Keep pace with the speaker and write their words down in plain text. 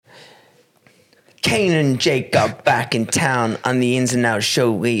Kane and Jake got back in town on the ins and outs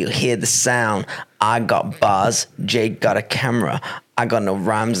show where you hear the sound. I got bars, Jake got a camera. I got no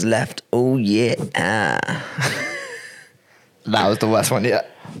rhymes left. Oh yeah. That was the worst one yet.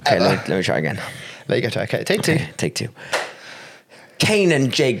 Okay, let me try again. There you go. Okay, take two. Okay, take two. Kane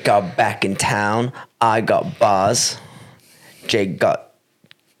and Jake got back in town. I got bars. Jake got.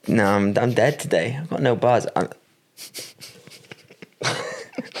 No, I'm dead today. I've got no bars.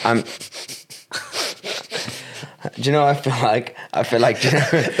 I'm. Do you know what I feel like? Do you know,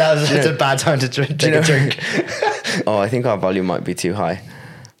 It's a bad time to drink. Take a drink. Oh, I think our volume might be too high.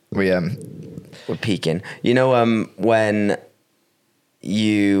 We're Peaking. You know, when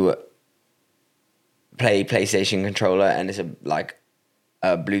you play PlayStation controller and it's a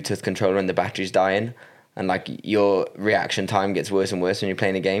Bluetooth controller and the battery's dying, and like your reaction time gets worse and worse when you're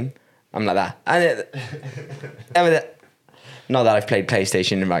playing a game. I'm like that. Not that I've played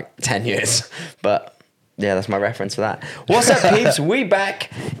PlayStation in like 10 years, but yeah, that's my reference for that. What's up, peeps? We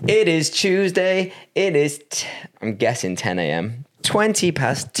back. It is Tuesday. It is, I'm guessing 10 a.m. 20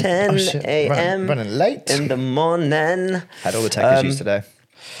 past 10 a.m. Running late. In the morning. Had all the tech issues today.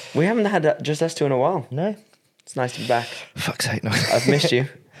 We haven't had just us two in a while. No. It's nice to be back. Fuck's sake, no. I've missed you.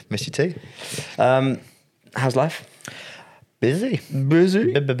 Missed you too. How's life? Busy.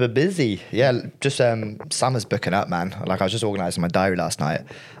 Busy. Yeah, just summer's booking up, man. Like I was just organising my diary last night.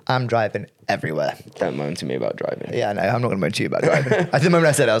 I'm driving everywhere. Don't moan to me about driving. Yeah, no, I'm not going to moan to you about driving. At the moment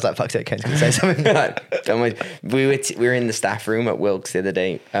I said it, I was like, fuck's sake, Ken's going to say something. Don't worry. We were in the staff room at Wilkes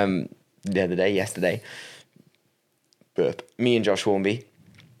yesterday. Burp. Me and Josh Warmby.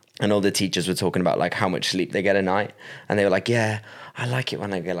 And all the teachers were talking about like how much sleep they get a night, and they were like, "Yeah, I like it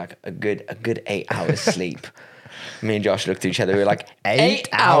when I get like a good 8 hours sleep." Me and Josh looked at each other. We were like, 8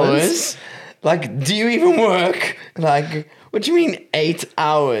 hours? Like, do you even work? Like, what do you mean 8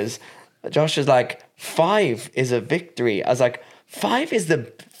 hours? Josh was like, 5 is a victory. I was like, 5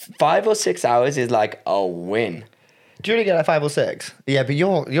 or 6 hours is like a win. Do you really get like 5 or 6? Yeah, but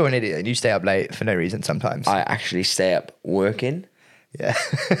you're an idiot and you stay up late for no reason sometimes. I actually stay up working. Yeah.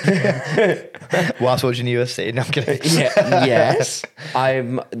 Whilst watching UFC. No, I'm kidding. Yeah, yes.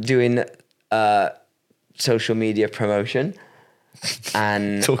 I'm doing social media promotion,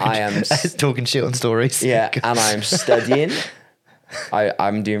 and I am talking shit on stories. Yeah, and I'm studying.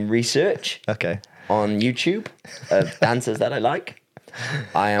 I'm doing research. Okay. On YouTube of dancers that I like.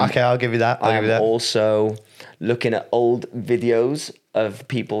 Okay, I'll give you that. I am also looking at old videos of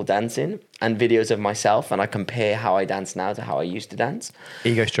people dancing and videos of myself, and I compare how I dance now to how I used to dance.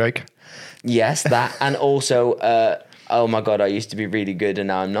 Ego stroke. Yes, that, and also, oh my God, I used to be really good and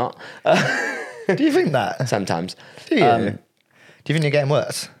now I'm not. Do you think that? Sometimes. Do you? Do you think you're getting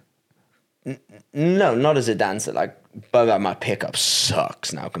worse? No, not as a dancer. But my pickup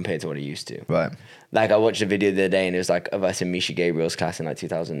sucks now compared to what it used to. Right. Like I watched a video the other day and it was like of us in Misha Gabriel's class in like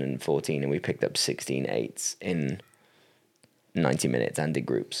 2014, and we picked up 16 eights in 90 minutes and did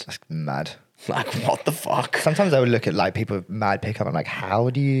groups. That's mad. Like, what the fuck? Sometimes I would look at like people with mad pickup. I'm like, how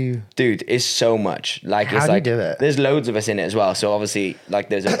do you? Dude, it's so much. Like, how it's do like you do it? There's loads of us in it as well. So obviously, like,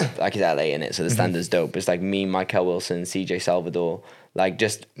 there's like it's LA in it, so the standard's dope. It's like me, Michael Wilson, CJ Salvador, like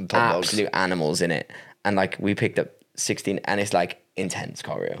just absolute animals in it. And like we picked up 16, and it's like intense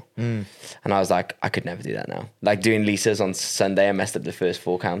choreo. And I was like, I could never do that now. Like doing Lisa's on Sunday, I messed up the first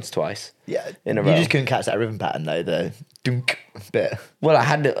 4 counts twice. Yeah, in a row. You just couldn't catch that rhythm pattern though, the dunk bit. Well, I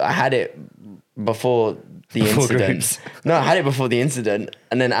had it before the incident. Groups. No, I had it before the incident,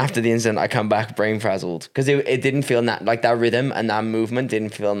 and then after the incident, I come back brain frazzled because it didn't feel like that rhythm and that movement didn't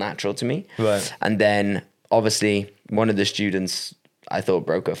feel natural to me. Right. And then obviously one of the students I thought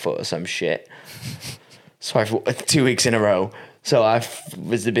broke her foot or some shit. So I 2 weeks in a row. So I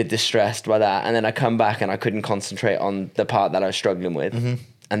was a bit distressed by that, and then I come back and I couldn't concentrate on the part that I was struggling with,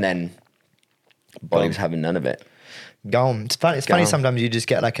 and then body was having none of it. Gone. It's funny sometimes you just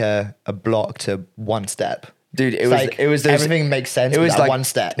get like a block to one step. Dude, it was everything makes sense. It was like one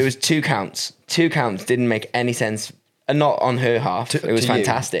step. It was 2 counts. 2 counts didn't make any sense. And not on her half. It was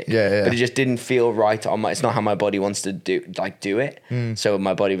fantastic. Yeah. But it just didn't feel right on it's not how my body wants to do it. So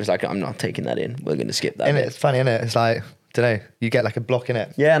my body was like, I'm not taking that in. We're gonna skip that. And it's funny, isn't it? It's like, don't know, you get like a block in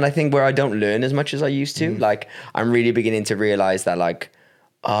it. Yeah, and I think where I don't learn as much as I used to, like I'm really beginning to realize that like,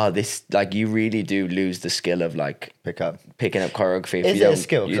 this, like, you really do lose the skill of like picking up choreography. Is it a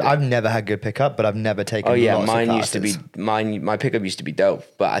skill? Because I've never had good pickup, but I've never taken. Oh yeah, lots mine of used to be my pickup used to be dope,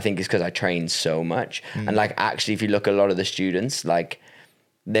 but I think it's because I trained so much. And like actually, if you look at a lot of the students, like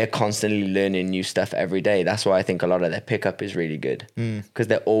they're constantly learning new stuff every day. That's why I think a lot of their pickup is really good because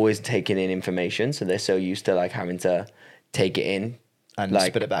they're always taking in information, so they're so used to like having to take it in And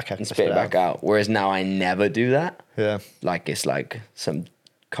like, spit it back out. and spit it back out. Whereas now I never do that. Yeah. Like it's like some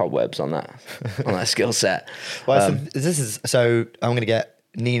cobwebs on that skill set. Well, so I'm gonna get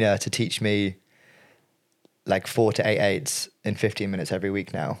Nina to teach me like 4 to 8 eights in 15 minutes every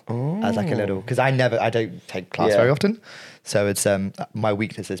week now, as like a little, because I don't take class very often, so it's my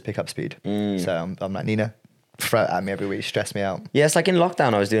weakness is pickup speed. So I'm like, Nina, throw it at me every week, stress me out. Yeah, it's like in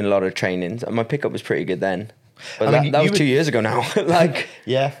lockdown I was doing a lot of trainings and my pickup was pretty good then. But I mean, that was 2 years ago now. Like,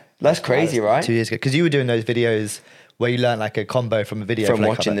 yeah, that's crazy, right? 2 years ago, because you were doing those videos where you learn like a combo from a video From for,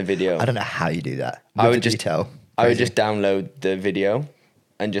 like, watching the video. I don't know how you do that. I would just download the video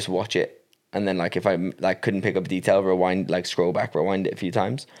and just watch it. And then like if I like couldn't pick up detail, scroll back, rewind it a few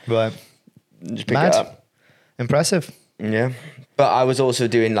times. Right. Just pick it up. Impressive. Yeah. But I was also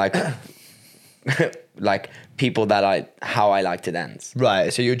doing like like people how I like to dance.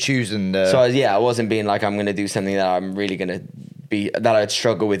 Right. So you're choosing the... So I wasn't being like I'm gonna do something that I'm really gonna that I'd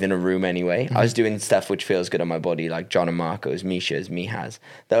struggle with in a room anyway. I was doing stuff which feels good on my body, like John and Marco's, Misha's, Mihas.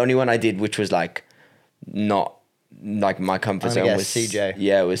 The only one I did which was like not like my comfort zone was CJ.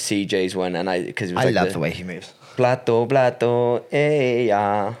 Yeah, it was CJ's one, and because it was I like love the way he moves. Plato,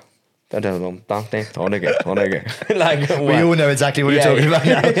 yeah. Like we all know exactly what you're talking about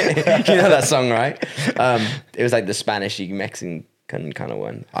now. You know that song, right? It was like the Spanish Mexican kind of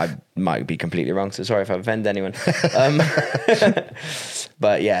one. I might be completely wrong, so sorry if I offend anyone.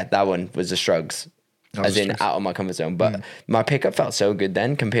 But yeah, that one was the Shrugs. As in out of my comfort zone. But my pickup felt so good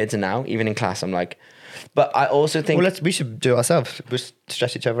then compared to now. Even in class, I'm like, but I also think... Well, we should do it ourselves. We'll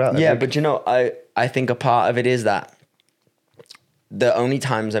stress each other out. Yeah, but you know, I think a part of it is that the only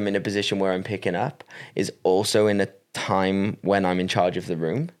times I'm in a position where I'm picking up is also in a time when I'm in charge of the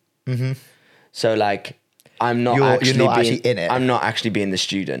room. Mm-hmm. So like, I'm not actually in it. I'm not actually being the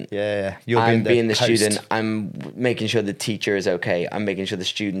student. Yeah. I'm being the student. I'm making sure the teacher is okay. I'm making sure the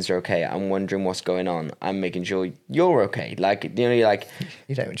students are okay. I'm wondering what's going on. I'm making sure you're okay. Like, you know, you're like...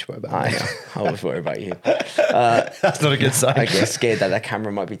 You don't need to worry about me. I always worry about you. That's not a good sign. I get scared that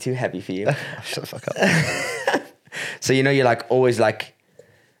camera might be too heavy for you. Shut the fuck up. So, you know, you're like always like...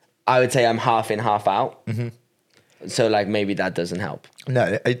 I would say I'm half in, half out. Mm-hmm. So, like, maybe that doesn't help.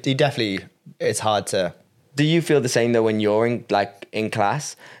 No, you definitely... It's hard to... Do you feel the same though when you're in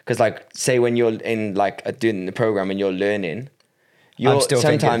class? Because like, say when you're in like doing the program and you're learning,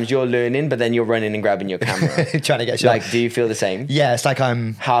 sometimes you're learning, but then you're running and grabbing your camera, trying to get shot. Like, do you feel the same? Yeah, it's like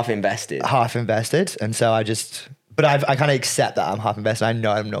I'm half invested, and so I kind of accept that I'm half invested. I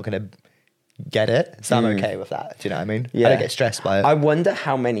know I'm not going to get it, so I'm okay with that. Do you know what I mean? Yeah. I don't get stressed by it. I wonder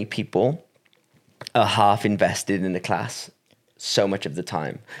how many people are half invested in the class so much of the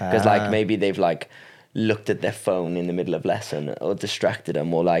time, because like maybe they've like looked at their phone in the middle of lesson or distracted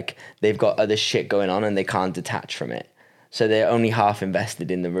them, or like they've got other shit going on and they can't detach from it, so they're only half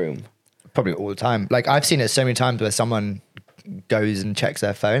invested in the room. Probably all the time. Like I've seen it so many times where someone goes and checks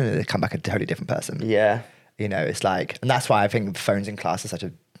their phone and they come back a totally different person. Yeah, you know, it's like, and that's why I think phones in class are such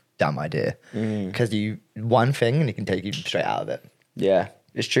a dumb idea, because one thing and it can take you straight out of it. Yeah,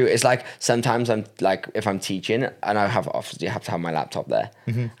 it's true. It's like sometimes I'm like, if I'm teaching and I have obviously have to have my laptop there,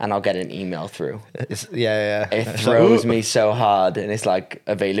 and I'll get an email through. It throws me so hard, and it's like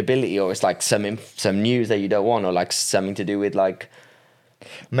availability, or it's like some news that you don't want, or like something to do with like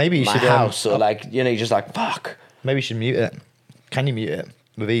maybe you my should house, or like, you know, you're just like, fuck. Maybe you should mute it. Can you mute it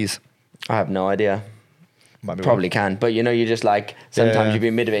with ease? I have no idea. Probably can, but you know, you're just like, sometimes you'll be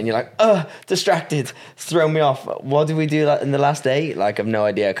in mid of it and you're like, distracted, it's thrown me off. What did we do in the last day? Like, I've no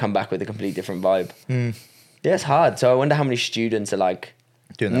idea. I come back with a complete different vibe. Yeah, it's hard. So I wonder how many students are like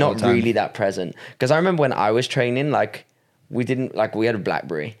doing that not really that present. Because I remember when I was training, like we had a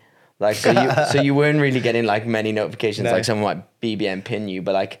BlackBerry, like so you weren't really getting like many notifications. No. Like someone might BBM pin you,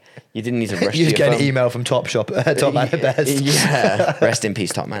 but like you didn't need to rush. You just get an email from Top Man at best. Yeah, rest in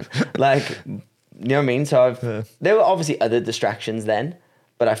peace, Top Man. Like. You know what I mean? So there were obviously other distractions then,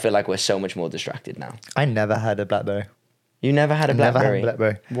 but I feel like we're so much more distracted now. I never had a BlackBerry. You never had a BlackBerry? Never had a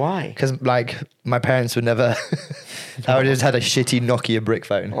BlackBerry. Why? Because like my parents would never... I would just had a shitty Nokia brick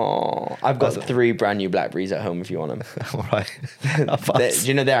phone. Oh, I've got 3 brand new BlackBerries at home if you want them. All right. Do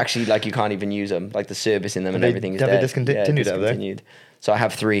you know they're actually like, you can't even use them, like the service in them and everything is dead. Discontinued. So I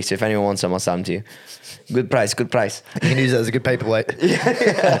have 3, so if anyone wants them, I'll sell them to you. Good price. You can use it as a good paperweight.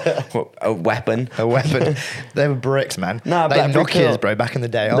 A weapon. They were bricks, man. No, like Nokias, bro, back in the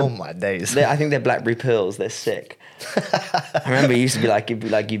day. Oh my days. I think they're BlackBerry Pearls. They're sick. I remember it used to be like,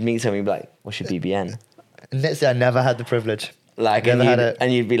 you'd meet someone, you'd be like, what's your BBN? And let's say I never had the privilege. Like,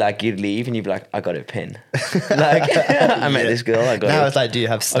 and you'd be like, you'd leave and you'd be like, I got a pin. Like, I met this girl, I got Now it's like, do you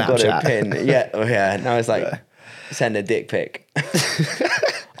have Snapchat? I got a pin. Yeah. Now it's like... send a dick pic.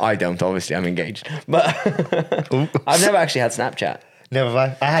 I don't, obviously, I'm engaged. But I've never actually had Snapchat. Never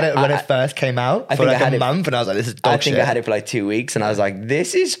have I had it when it first came out for like a month, and I was like, this is dog shit. I had it for like 2 weeks, and I was like,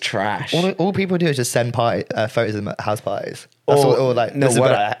 this is trash. All people do is just send photos of them at house parties.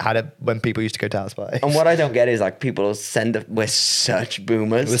 I had it when people used to go to house parties. And what I don't get is like people we're such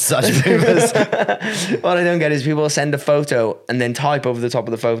boomers. We're such boomers. What I don't get is people send a photo and then type over the top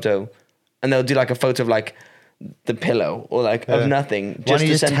of the photo, and they'll do like a photo of like the pillow or like of nothing. Why don't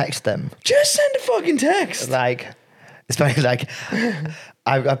you just text them? Just send a fucking text. Like, it's funny, like,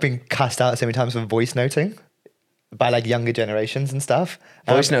 I've been cussed out so many times for voice noting by like younger generations and stuff.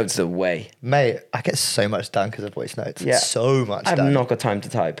 Voice notes the way. Mate, I get so much done because of voice notes. Yeah. So much done. I've not got time to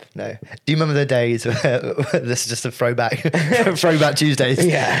type. No. Do you remember the days where, this is just a throwback, throwback Tuesdays?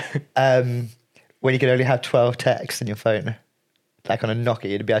 Yeah. When you could only have 12 texts in your phone. Like on a Nokia,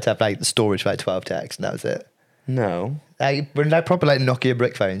 you'd be able to have like the storage for like 12 texts and that was it. No. Like, when like proper like Nokia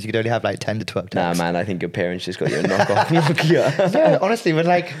brick phones, you could only have like 10 to 12 texts. Nah, man, I think your parents just got you a knockoff Nokia. No, honestly, when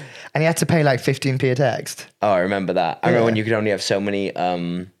like, and you had to pay like 15p a text. Oh, I remember that. I remember when you could only have so many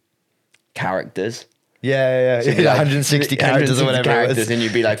characters. Yeah. So like 160 characters or whatever characters, it was. and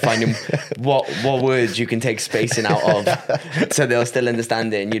you'd be like finding what words you can take spacing out of, so they'll still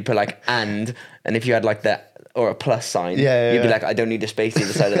understand it. And you'd put like and if you had like that or a plus sign, you'd be like, I don't need a space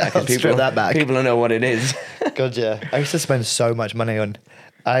either side of that because people don't know what it is. God, yeah. I used to spend so much money on.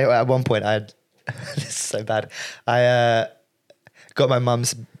 At one point, I had this is so bad. I got my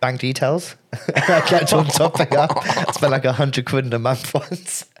mum's bank details. I kept on topping up. I spent like 100 quid a month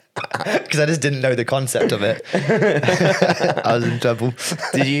once. Because I just didn't know the concept of it. I was in trouble.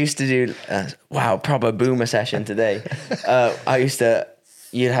 Did you used to do proper boomer session today?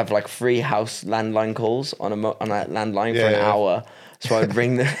 You'd have like free house landline calls on a landline for an hour. So I'd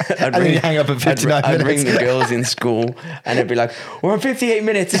ring hang up at 59 minutes. I'd ring the girls in school and it'd be like, we're on 58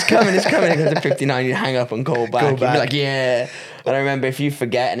 minutes, it's coming. And go to 59, you'd hang up and call back. You'd be like, yeah. And I remember if you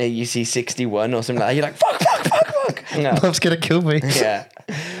forget and you see 61 or something like that, you're like, fuck. No. Mom's going to kill me. Yeah.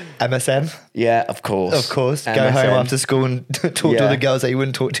 MSN? Yeah, of course. Of course. MSN. Go home after school and talk to all the girls that you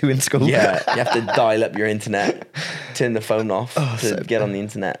wouldn't talk to in school. Yeah, you have to dial up your internet, turn the phone off to get on the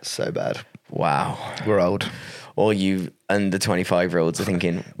internet. So bad. Wow. We're old. All you under 25-year-olds are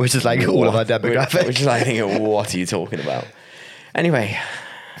thinking... Which is like all of our demographic. Which is like thinking, what are you talking about? Anyway,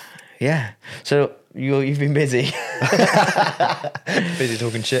 yeah. So you've been busy. Busy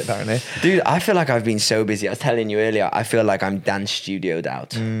talking shit, apparently. Dude, I feel like I've been so busy. I was telling you earlier, I feel like I'm dance studioed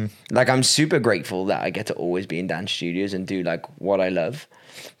out. Like, I'm super grateful that I get to always be in dance studios and do like what I love.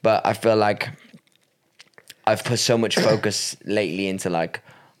 But I feel like I've put so much focus lately into like,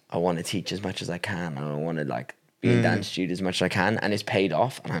 I want to teach as much as I can. And I want to like be in dance studio as much as I can. And it's paid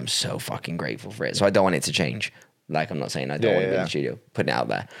off. And I'm so fucking grateful for it. So I don't want it to change. Like, I'm not saying I don't want to be in the studio, putting it out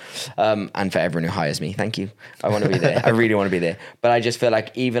there. And for everyone who hires me, thank you. I want to be there. I really want to be there. But I just feel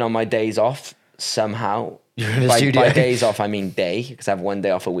like even on my days off, somehow, by days off, I mean day, because I have one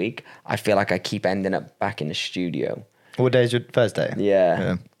day off a week. I feel like I keep ending up back in the studio. What day is your first day?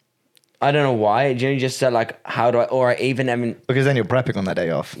 Yeah. I don't know why. You just said like, how do I, or even because then you're prepping on that day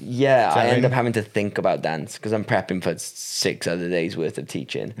off. Yeah, I end up having to think about dance because I'm prepping for 6 other days worth of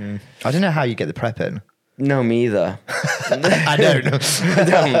teaching. I don't know how you get the prep in. No, me either. I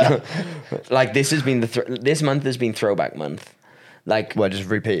don't know. Like this has been this month has been throwback month. Like, well, just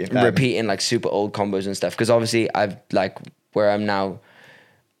repeating like super old combos and stuff. Because obviously I've like where I'm now,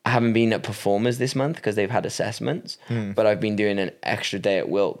 I haven't been at performers this month because they've had assessments, but I've been doing an extra day at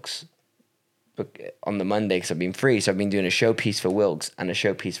Wilkes on the Monday because I've been free. So I've been doing a showpiece for Wilkes and a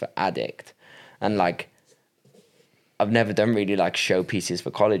showpiece for Addict, and like, I've never done really like showpieces for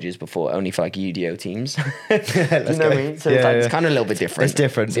colleges before, only for like UDO teams. Do you know what I mean? So it's kind of a little bit different. It's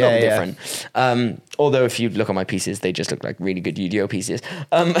different. It's a little different. Although if you look at my pieces, they just look like really good UDO pieces.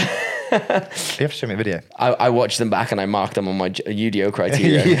 You have to show me a video. I watched them back and I marked them on my UDO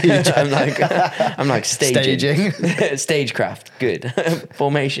criteria. I'm like staging. Stagecraft, good.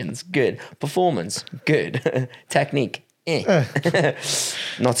 Formations, good. Performance, good. Technique,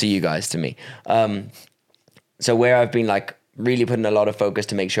 not to you guys, to me. So where I've been like really putting a lot of focus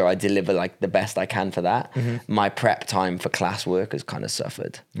to make sure I deliver like the best I can for that, my prep time for classwork has kind of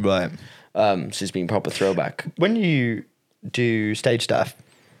suffered. Right. So it's been proper throwback. When you do stage stuff,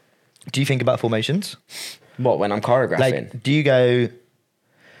 do you think about formations? What, when I'm choreographing? Like, do you go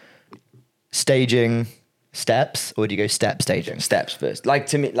staging steps or do you go staging? Steps first. Like,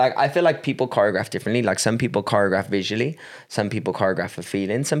 to me, like, I feel like people choreograph differently. Like, some people choreograph visually, some people choreograph for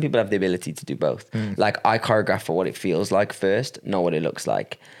feeling, some people have the ability to do both. Like, I choreograph for what it feels like first, not what it looks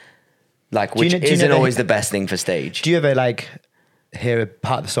like. like, Do you which know- do you isn't know the- always the best thing for stage. Do you ever like hear a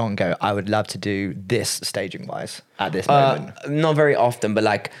part of the song and go, I would love to do this staging wise at this moment? Not very often, but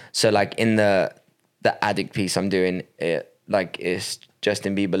like, so like in the Addict piece I'm doing, it like it's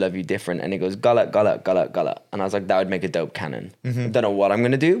Justin Bieber Love You Different, and it goes gullet, gullet, gullet, gullet, and I was like, that would make a dope canon. I don't know what I'm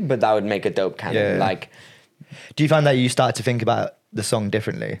gonna do, but that would make a dope canon. Yeah. Like, Do you find that you start to think about the song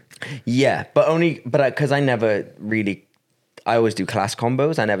differently? yeah, but because I never really. I always do class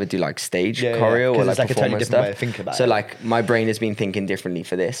combos. I never do like stage Yeah, yeah, choreo 'cause or it's like like a totally performance different stuff. way of thinking about so it. like my brain has been thinking differently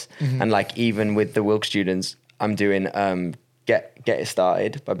for this, and like even with the Wilk students, I'm doing Get It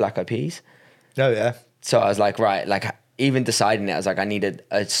Started by Black Eyed Peas. Oh yeah. So I was like, right, like even deciding it, I was like, I needed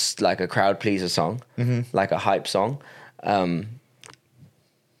like a crowd pleaser song, like a hype song,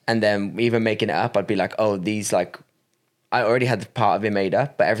 and then even making it up, I'd be like, oh, these like. I already had the part of it made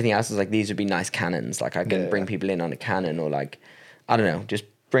up, but everything else was like, these would be nice cannons. Like I can bring people in on a cannon, or like, I don't know, just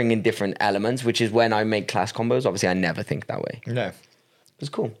bring in different elements, which is when I make class combos. Obviously, I never think that way. No. It's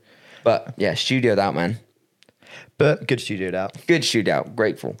cool. But yeah, studioed out, man. But good studioed out. Good shootout.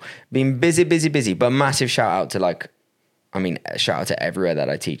 Grateful. Been busy, busy, busy. But massive shout out to like, I mean, shout out to everywhere that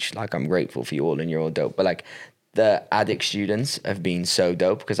I teach. Like, I'm grateful for you all and you're all dope. But like, the Addict students have been so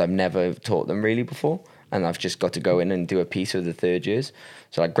dope because I've never taught them really before. And I've just got to go in and do a piece with the third years.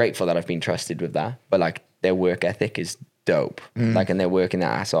 So like, grateful that I've been trusted with that. But like, their work ethic is dope. Like, and they're working their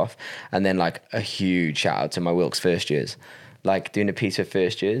ass off. And then like, a huge shout out to my Wilkes first years. Like, doing a piece with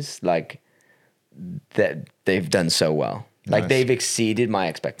first years, like, that they've done so well. Like, Nice. they've exceeded my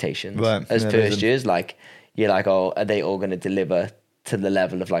expectations Right. as Yeah, first amazing. years. Like, you're like, oh, are they all going to deliver to the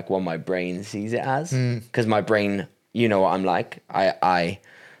level of like what my brain sees it as? Because my brain, you know what I'm like. I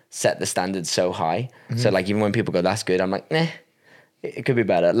set the standards so high. So like, even when people go, that's good, I'm like, nah, it could be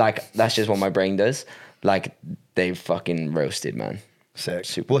better. Like, that's just what my brain does. Like, they've fucking roasted, man. Sick.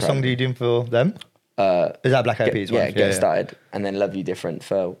 Super What proud song of do you do for them? Is that Black Eyed Peas one? Get Started, and then Love You Different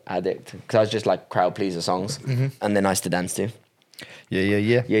for Addict, because I was just like crowd pleaser songs, and they're nice to dance to.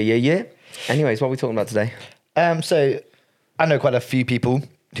 Yeah. Anyways, what are we talking about today? So I know quite a few people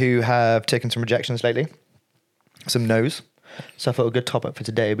who have taken some rejections lately, some no's. So I thought a good topic for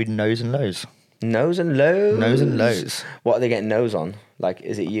today would be no's and lows. No's and lows. No's and lows. What are they getting no's on? Like,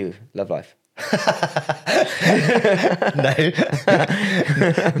 is it you? Love life. No,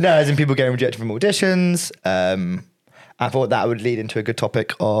 no, as in people getting rejected from auditions. I thought that would lead into a good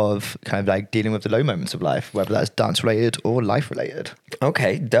topic of kind of like dealing with the low moments of life, whether that's dance related or life related.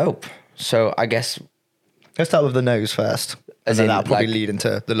 Okay, dope. So I guess Let's start with the no's first, and As then in, that'll probably like- lead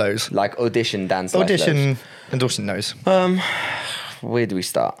into the lows. like audition, dance, life Audition, endorsing no's. lows. Where do we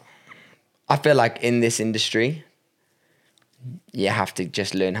start? I feel like in this industry, you have to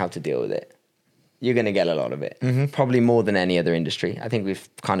just learn how to deal with it. You're going to get a lot of it, probably more than any other industry. I think we've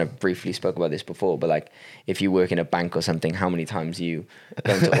kind of briefly spoke about this before, but like if you work in a bank or something, how many times you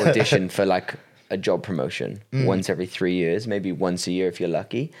go to audition for like a job promotion once every 3 years, maybe once a year if you're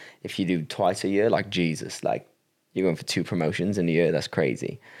lucky. If you do twice a year, like Jesus, like you're going for 2 promotions in a year, that's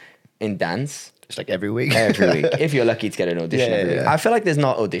crazy. In dance, It's like every week. every week, if you're lucky to get an audition Yeah, every yeah, week. yeah. I feel like there's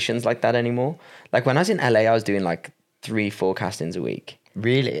not auditions like that anymore. Like when I was in LA, I was doing like 3-4 castings a week.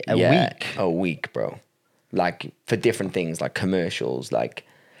 Really? A Yeah, week? A week, bro. Like for different things, like commercials. Like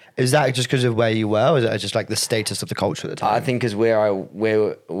Is that just because of where you were, or is it just like the status of the culture at the time? I think because I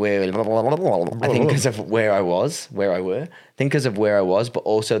think because of where I was, I think because of where I was, but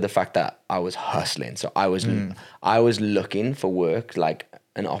also the fact that I was hustling. So I was looking for work, like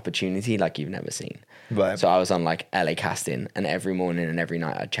an opportunity like you've never seen. Right. So I was on like LA casting, and every morning and every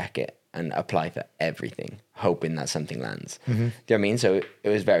night I'd check it and apply for everything, hoping that something lands. Do you know what I mean? So it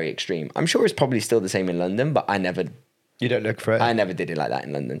was very extreme. I'm sure it's probably still the same in London, but I never You don't look for it? did it like that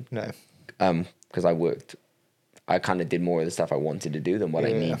in London. No. Because I kind of did more of the stuff I wanted to do than what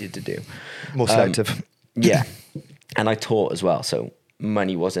I needed to do. More selective. Yeah. And I taught as well. So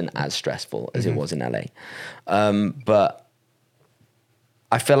money wasn't as stressful as it was in LA. But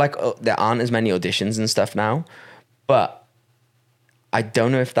I feel like there aren't as many auditions and stuff now. But I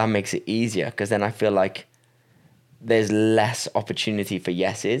don't know if that makes it easier, because then I feel like there's less opportunity for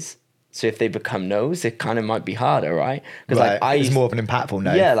yeses. So if they become no's, it kind of might be harder, right? Because Right. like It's more of an impactful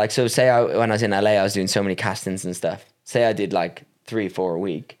no. Yeah, like so say when I was in LA, I was doing so many castings and stuff. Say I did like 3-4 a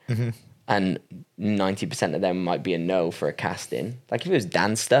week, and 90% of them might be a no for a casting. Like if it was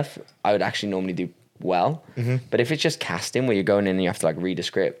dance stuff, I would actually normally do well. But if it's just casting where you're going in and you have to like read a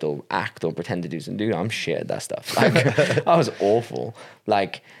script or act or pretend to do something, I'm shit at that stuff. Like I was awful.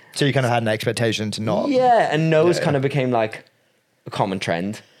 Like So you kind of had an expectation to not. yeah, and no's Yeah. kind of became like a common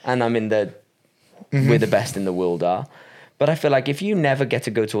trend, and I'm in the where the best in the world are. But I feel like if you never get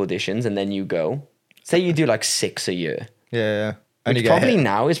to go to auditions and then you go, say you do like 6 a year, Yeah. And which you get probably hit.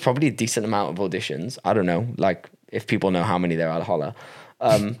 now is probably a decent amount of auditions. I don't know, like if people know how many there are, I'll holler.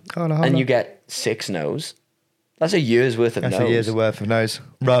 Holla, holla. And you get 6 no's. That's a year's worth of That's no's. a year's worth of no's,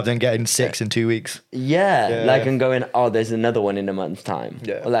 rather than getting 6 in 2 weeks. Yeah, Yeah. like and going, oh, there's another one in a month's time.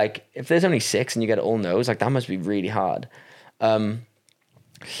 Yeah. Or like if there's only 6 and you get all no's, like that must be really hard. But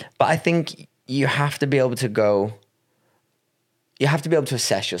I think you have to be able to go. You have to be able to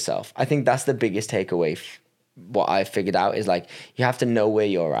assess yourself. I think that's the biggest takeaway. What I've figured out is like you have to know where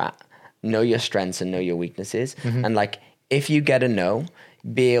you're at, know your strengths and know your weaknesses, and like if you get a no,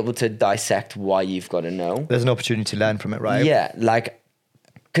 be able to dissect why you've got a no. There's an opportunity to learn from it, right? Yeah, like,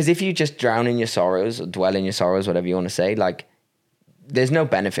 because if you just drown in your sorrows or dwell in your sorrows, whatever you want to say, like, there's no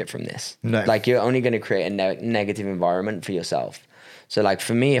benefit from this. No. Like, you're only going to create a negative environment for yourself. So, like,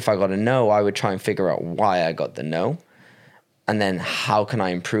 for me, if I got a no, I would try and figure out why I got the no. And then how can I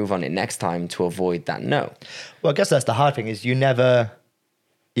improve on it next time to avoid that no? Well, I guess that's the hard thing is you're never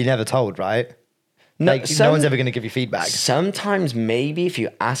told, right? No, Like, no one's ever going to give you feedback. Sometimes maybe if you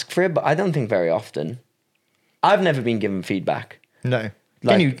ask for it, but I don't think very often. I've never been given feedback. No.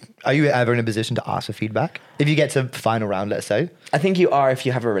 Like- Are you ever in a position to ask for feedback? If you get to final round, let's say. I think you are if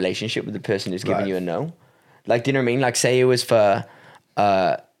you have a relationship with the person who's giving Right. you a no. Like, do you know what I mean? Like, say it was for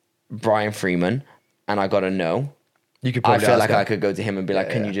Brian Freeman and I got a no. You could I probably feel ask like her. I could go to him and be like,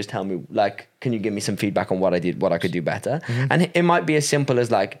 can you just tell me, like, can you give me some feedback on what I did, what I could do better? And it might be as simple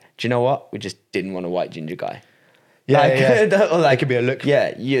as like, do you know what? We just didn't want a white ginger guy. Yeah, Like, yeah. or like, It could be a look.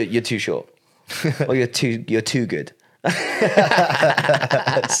 Yeah, you're too short. Or you're too good.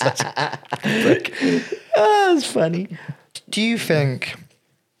 Oh, that's funny. Do you think?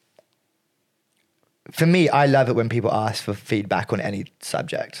 For me, I love it when people ask for feedback on any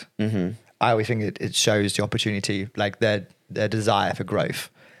subject. Mm-hmm. I always think it shows the opportunity, like their desire for growth.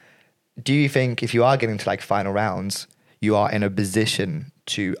 Do you think if you are getting to like final rounds, you are in a position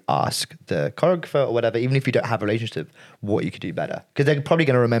to ask the choreographer or whatever, even if you don't have a relationship, what you could do better? Because they're probably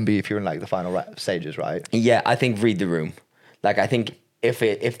going to remember you if you're in like the final stages, right? Yeah, I think read the room. Like, I think if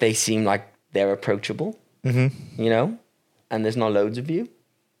they seem like they're approachable, you know, and there's not loads of you,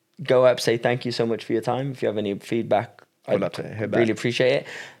 go up, say thank you so much for your time. If you have any feedback, I'd I'd love to hear back. really appreciate it.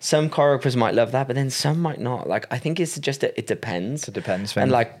 Some choreographers might love that, but then some might not. Like, I think it's just it depends. It depends thing.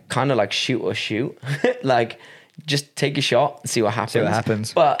 And like, kind of like shoot or shoot. Like, just take a shot and see what happens. See what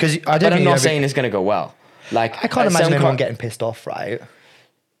happens. But 'Cause I don't but I'm think not you ever- saying it's going to go well. Like, I can't imagine some anyone getting pissed off, right?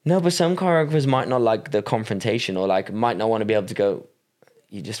 No, but some choreographers might not like the confrontation or like might not want to be able to go,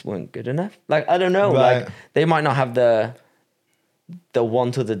 you just weren't good enough. Like, I don't know. Right. Like, they might not have the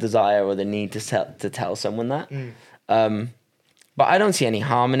want or the desire or the need to tell someone that. But I don't see any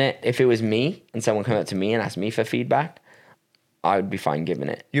harm in it. If it was me and someone came up to me and asked me for feedback, I would be fine giving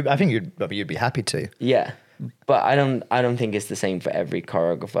it. I think you'd be happy to. Yeah. But I don't think it's the same for every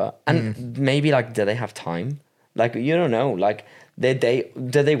choreographer. And maybe like, do they have time? Like, you don't know. Like, do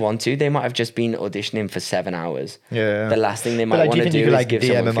they want to? They might have just been auditioning for 7 hours. Yeah. The last thing they But might like, want do to you think you do could is like give DM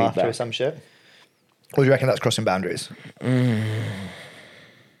someone him after or feedback. some shit? Or do you reckon that's crossing boundaries?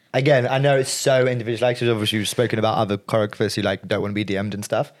 Again, I know it's so individualized because obviously you've spoken about other choreographers who like don't want to be DM'd and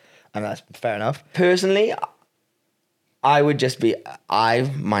stuff, and that's fair enough. Personally, I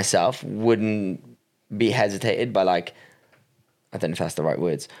myself wouldn't be hesitated by like, I don't know if that's the right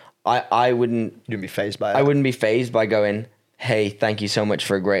words. I wouldn't You wouldn't be phased by it. I wouldn't be phased by going, hey, thank you so much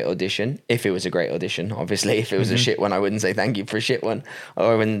for a great audition. If it was a great audition, obviously. If it was a shit one, I wouldn't say thank you for a shit one,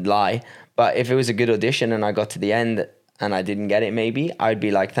 or I wouldn't lie. But if it was a good audition and I got to the end and I didn't get it, maybe I'd be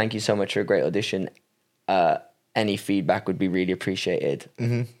like, thank you so much for a great audition. Any feedback would be really appreciated.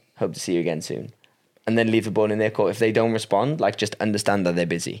 Hope to see you again soon. And then leave the ball in their court. If they don't respond, like, just understand that they're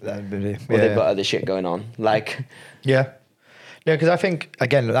busy. That'd be- Or they've got other shit going on. Like, Yeah. No, because I think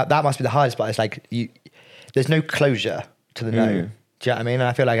again that must be the hardest part. It's like there's no closure to the no. Do you know what I mean? And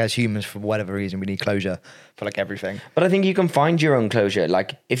I feel like as humans, for whatever reason, we need closure for like everything. but I think you can find your own closure.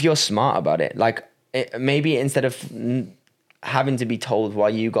 Like, if you're smart about it, like, maybe instead of having to be told why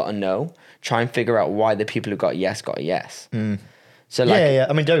you got a no, try and figure out why the people who got a yes got a yes. So, like, Yeah.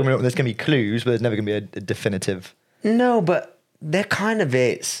 I mean, don't get me wrong, there's going to be clues, but there's never going to be a definitive. no, but there kind of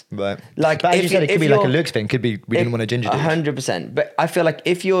is. Right. Like, but as if you said, it if could be like a you're- looks thing. Could be we didn't want to ginger dude. 100%. But I feel like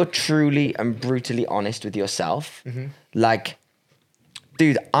if you're truly and brutally honest with yourself, like,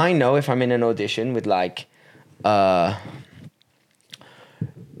 dude, I know if I'm in an audition with like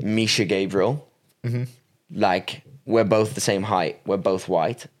Misha Gabriel, like, we're both the same height, we're both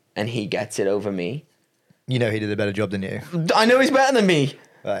white, and he gets it over me. You know, he did a better job than you. I know he's better than me.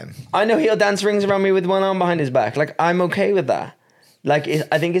 Right. I know he'll dance rings around me with one arm behind his back. Like, I'm okay with that. Like,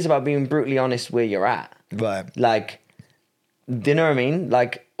 I think it's about being brutally honest where you're at. Right. Like, do you know what I mean?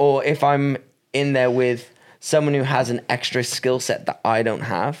 Like, or if I'm in there with someone who has an extra skill set that I don't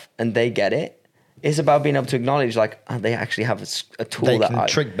have and they get it, it's about being able to acknowledge, like, oh, they actually have a tool They that can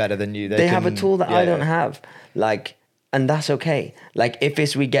trick better than you. They have a tool that I don't have. Like, and that's okay. Like, if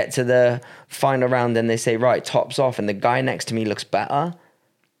it's we get to the final round and they say, right, tops off, and the guy next to me looks better,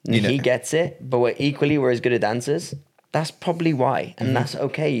 and he gets it, but we're as good at dancers, that's probably why. And that's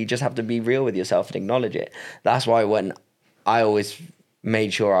okay. You just have to be real with yourself and acknowledge it. That's why when I always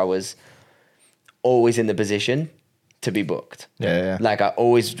made sure I was always in the position to be booked. Yeah. Like,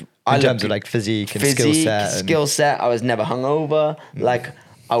 in terms of like physique and skill set. I was never hungover. Like,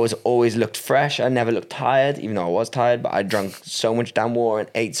 I was always looked fresh. I never looked tired, even though I was tired, but I drank so much damn water and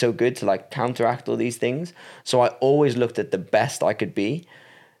ate so good to like counteract all these things. So I always looked at the best I could be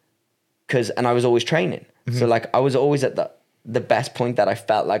and I was always training. So like, I was always at the best point that I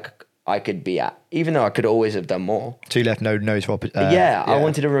felt like I could be at, even though I could always have done more. Two left, no nose for I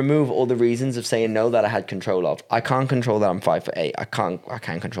wanted to remove all the reasons of saying no that I had control of. I can't control that I'm 5'8". I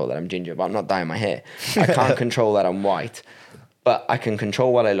can't control that I'm ginger, but I'm not dyeing my hair. I can't control that I'm white, but I can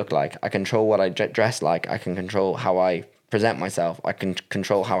control what I look like. I control what I dress like. I can control how I present myself. I can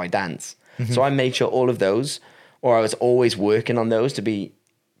control how I dance. So I made sure all of those, or I was always working on those to be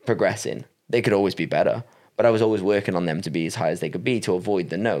progressing. They could always be better, but I was always working on them to be as high as they could be to avoid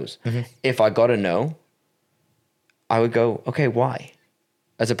the no's. If I got a no, I would go, okay, why?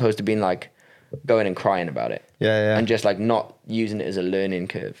 As opposed to being like going and crying about it. Yeah. And just like not using it as a learning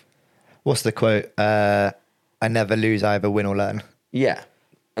curve. What's the quote? I never lose, I either win or learn. Yeah.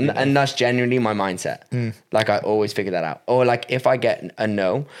 And that's genuinely my mindset. Like, I always figure that out. Or like, if I get a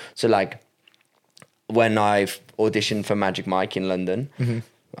no, so like when I've auditioned for Magic Mike in London,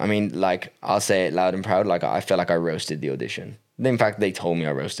 I mean, like, I'll say it loud and proud. Like, I feel like I roasted the audition. In fact, they told me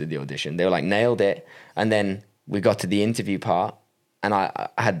I roasted the audition. They were like, nailed it. And then we got to the interview part and I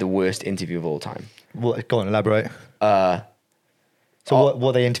had the worst interview of all time. Go on, elaborate.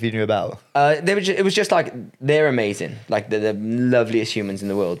 What they interviewed you about? It was just like, they're amazing. Like, they're the loveliest humans in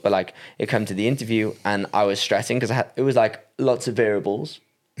the world. But like, it came to the interview and I was stressing because it was like lots of variables,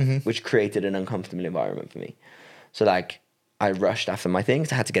 which created an uncomfortable environment for me. So like, I rushed after my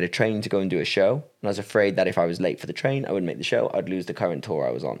things. I had to get a train to go and do a show. And I was afraid that if I was late for the train, I wouldn't make the show. I'd lose the current tour I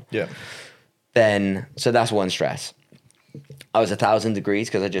was on. Yeah. So that's one stress. I was 1,000 degrees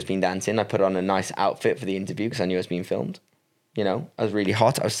because I'd just been dancing. I put on a nice outfit for the interview because I knew it was being filmed. You know, I was really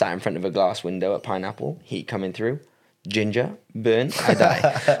hot. I was sat in front of a glass window at Pineapple, heat coming through. Ginger, burn, I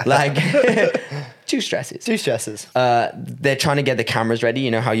die. Like, two stresses. They're trying to get the cameras ready.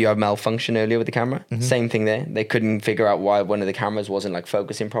 You know how you have malfunction earlier with the camera? Same thing there. They couldn't figure out why one of the cameras wasn't like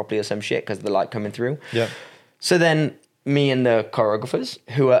focusing properly or some shit because of the light coming through. Yeah. So then me and the choreographers,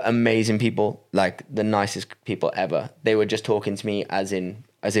 who are amazing people, like the nicest people ever, they were just talking to me as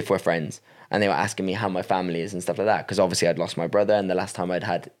if we're friends. And they were asking me how my family is and stuff like that. Because obviously I'd lost my brother and the last time I'd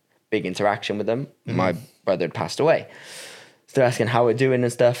had big interaction with them, my brother had passed away. So they're asking how we're doing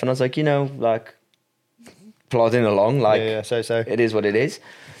and stuff. And I was like, you know, like plodding along, like so it is what it is.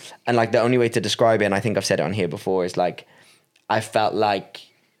 And like the only way to describe it, and I think I've said it on here before, is like, I felt like,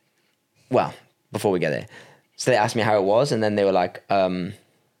 well, before we get there. So they asked me how it was. And then they were like, oh,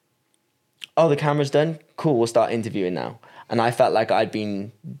 the camera's done? Cool, we'll start interviewing now. And I felt like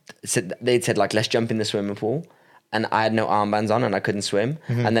they'd said like, let's jump in the swimming pool. And I had no armbands on and I couldn't swim.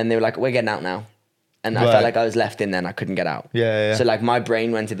 And then they were like, we're getting out now. And I felt like I was left in there and I couldn't get out. Yeah. So like my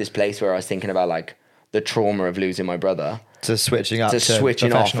brain went to this place where I was thinking about like the trauma of losing my brother. To switching up. To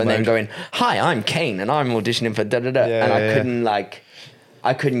switching off and then going, hi, I'm Kane and I'm auditioning for da-da-da. And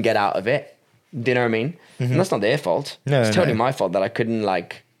I couldn't get out of it. Do you know what I mean? And that's not their fault. No, it's totally my fault that I couldn't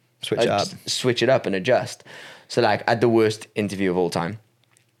like switch it up and adjust. So like I had the worst interview of all time.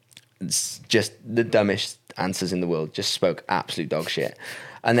 It's just the dumbest answers in the world, just spoke absolute dog shit.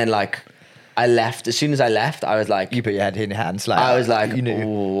 And then like I left. As soon as I left, I was like, you put your head in your hands. Like I was like, you knew.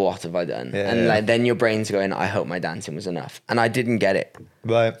 what have I done? Like then your brain's going, I hope my dancing was enough. And I didn't get it.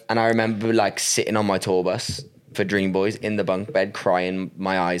 Right. And I remember like sitting on my tour bus for Dream Boys in the bunk bed, crying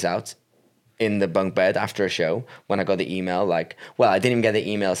my eyes out in the bunk bed after a show when I got the email. Like, well, I didn't even get the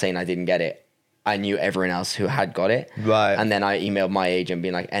email saying I didn't get it. I knew everyone else who had got it. Right. And then I emailed my agent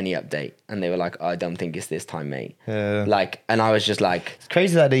being like, any update? And they were like, oh, I don't think it's this time, mate. Yeah. Like, and I was just like... It's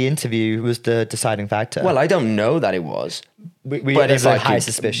crazy that the interview was the deciding factor. Well, I don't know that it was. But if I high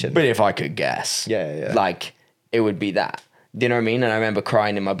suspicion. But if I could guess. Yeah. Like, it would be that. Do you know what I mean? And I remember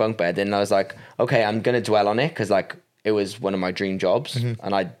crying in my bunk bed and I was like, okay, I'm going to dwell on it because like, it was one of my dream jobs,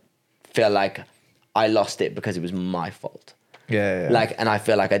 and I feel like I lost it because it was my fault. Yeah. Like, and I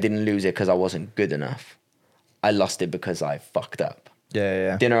feel like I didn't lose it because I wasn't good enough. I lost it because I fucked up.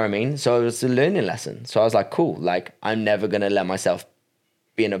 Yeah. Do you know what I mean? So it was a learning lesson. So I was like, cool. Like, I'm never gonna let myself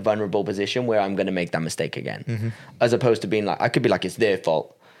be in a vulnerable position where I'm gonna make that mistake again. As opposed to being like, I could be like, it's their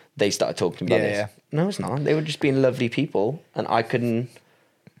fault. They started talking to me about this. Yeah. No, it's not. They were just being lovely people, and I couldn't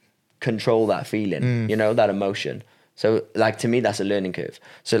control that feeling, you know, that emotion. So like, to me, that's a learning curve.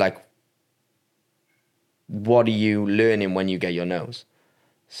 So like, what are you learning when you get your nose?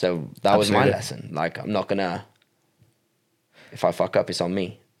 So that was my lesson. Like, I'm not gonna, if I fuck up, it's on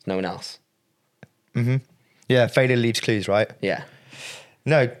me. It's no one else. Yeah, failure leaves clues, right? Yeah.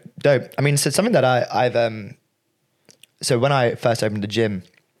 No, dope. I mean, so something that I've so when I first opened the gym,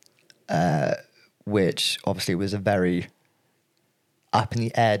 which obviously was a very up in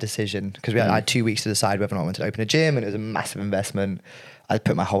the air decision, because I had 2 weeks to decide whether or not I wanted to open a gym, and it was a massive investment. I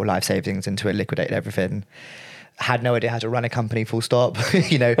put my whole life savings into it, liquidated everything. Had no idea how to run a company, full stop,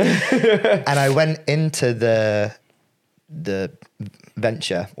 you know. And I went into the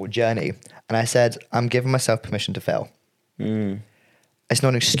venture or journey, and I said, I'm giving myself permission to fail. It's not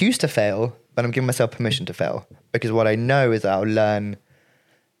an excuse to fail, but I'm giving myself permission to fail, because what I know is that I'll learn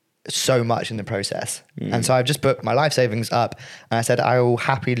so much in the process. And so I've just put my life savings up, and I said, I will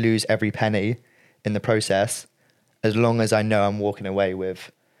happily lose every penny in the process as long as I know I'm walking away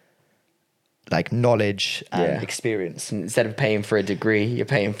with like knowledge and experience. Instead of paying for a degree, you're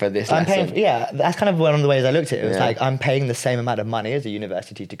paying for this I'm lesson. that's kind of one of the ways I looked at it. It was like, I'm paying the same amount of money as a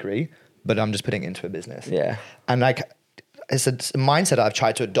university degree, but I'm just putting it into a business. Yeah. And like, it's a mindset I've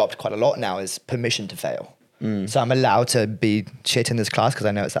tried to adopt quite a lot now, is permission to fail. So I'm allowed to be shit in this class because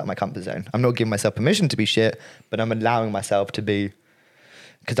I know it's out of my comfort zone. I'm not giving myself permission to be shit, but I'm allowing myself to be,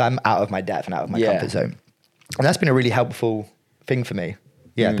 because I'm out of my depth and out of my comfort zone. And that's been a really helpful thing for me.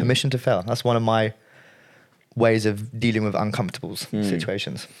 Yeah, permission to fail. That's one of my ways of dealing with uncomfortable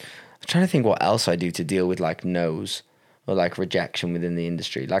situations. I'm trying to think what else I do to deal with like no's or like rejection within the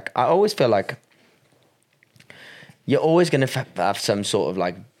industry. Like, I always feel like you're always going to have some sort of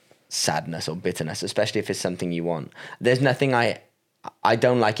like sadness or bitterness, especially if it's something you want. There's nothing I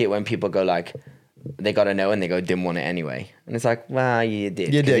don't like it when people go like, they got to know and they go, didn't want it anyway. And it's like, well, you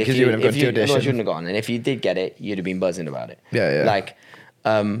did. You did, because you would have gone to audition. You shouldn't have gone. And if you did get it, you'd have been buzzing about it. Yeah. Like,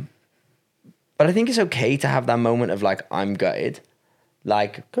 but I think it's okay to have that moment of like, I'm gutted.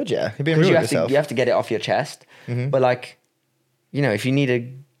 Like, good, yeah. You're being real with yourself. You have to get it off your chest. But like, you know, if you need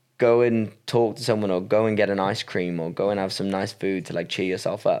to go and talk to someone, or go and get an ice cream, or go and have some nice food to like cheer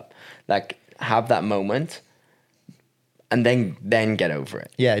yourself up, like, have that moment and then get over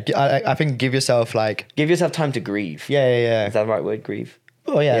it. Yeah, I think give yourself time to grieve. Yeah. Is that the right word, grieve?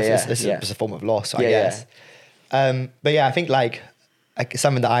 Oh yeah, it's a form of loss, I guess. But yeah, I think like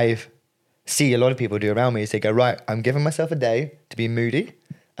something that I see a lot of people do around me is they go, right, I'm giving myself a day to be moody,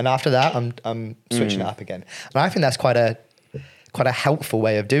 and after that I'm switching it up again. And I think that's quite a helpful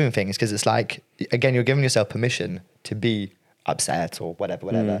way of doing things, because it's like, again, you're giving yourself permission to be upset or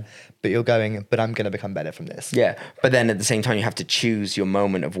whatever, but you're going, but I'm going to become better from this. Yeah, but then at the same time, you have to choose your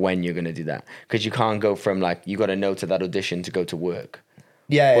moment of when you're going to do that, because you can't go from like, you got to know to that audition to go to work.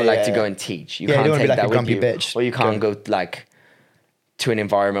 To go and teach. You can't take that with you. Bitch. Or you can't go like to an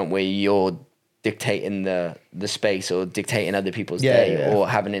environment where you're dictating the space, or dictating other people's day, or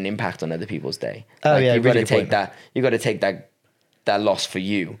having an impact on other people's day. You've got to take that. You got to take that loss for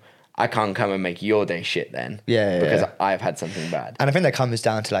you. I can't come and make your day shit then. Because I've had something bad. And I think that comes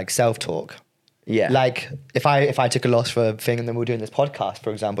down to like self-talk. Yeah. Like if I took a loss for a thing and then we're doing this podcast,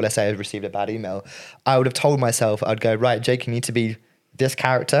 for example, let's say I received a bad email, I would have told myself, I'd go, right, Jake, you need to be this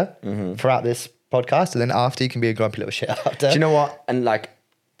character throughout this podcast, and then after you can be a grumpy little shit after. Do you know what? And like,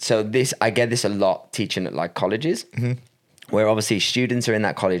 so I get this a lot teaching at like colleges, where obviously students are in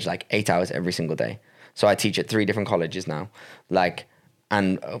that college like 8 hours every single day. So I teach at 3 different colleges now, like,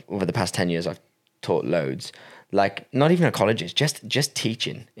 and over the past 10 years, I've taught loads, like not even at colleges, just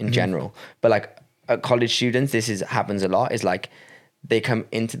teaching in general. But like at college students, happens a lot, is like they come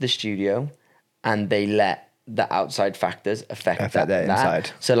into the studio and they let the outside factors affect that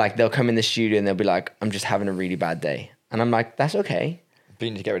inside. So like they'll come in the studio and they'll be like, I'm just having a really bad day. And I'm like, that's okay. But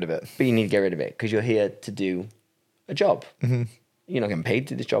you need to get rid of it. Because you're here to do a job. You're not getting paid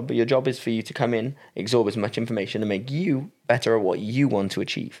to do this job, but your job is for you to come in, absorb as much information and make you better at what you want to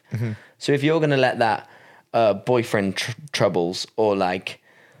achieve. So if you're going to let that boyfriend troubles, or like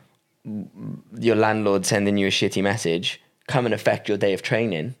your landlord sending you a shitty message come and affect your day of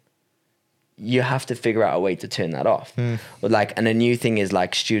training, you have to figure out a way to turn that off. But like, and a new thing is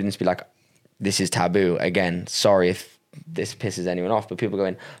like students be like, this is taboo. Again, sorry if this pisses anyone off, but people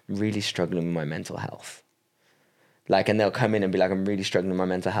going, I'm really struggling with my mental health. Like, and they'll come in and be like, I'm really struggling with my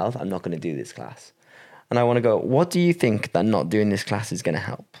mental health. I'm not going to do this class. And I want to go, what do you think that not doing this class is going to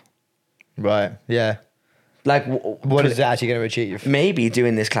help? Right. Yeah. Like, what is it actually going to achieve? Maybe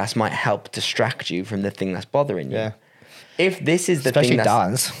doing this class might help distract you from the thing that's bothering you. Yeah. If this is the Especially thing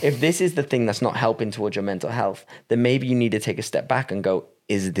dance. if this is the thing that's not helping towards your mental health, then maybe you need to take a step back and go,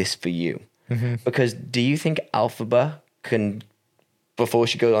 is this for you? Mm-hmm. Because do you think Alphaba can, before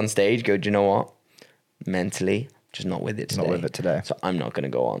she goes on stage, go, do you know what? Mentally, just not with it today. Not with it today. So I'm not going to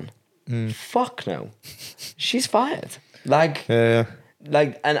go on. Fuck no. She's fired. Like, Yeah.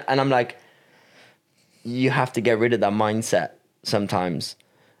 like, and I'm like, you have to get rid of that mindset sometimes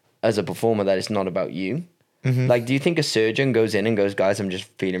as a performer that it's not about you. Mm-hmm. Like, do you think a surgeon goes in and goes, guys, I'm just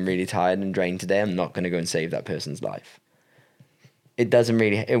feeling really tired and drained today. I'm not going to go and save that person's life.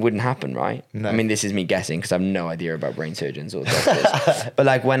 It wouldn't happen, right? No. I mean, this is me guessing because I have no idea about brain surgeons or doctors. But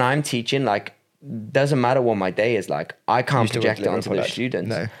like when I'm teaching, like, doesn't matter what my day is like. I can't project it onto the students.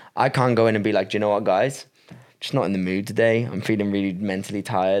 No. I can't go in and be like, do you know what, guys? Just not in the mood today. I'm feeling really mentally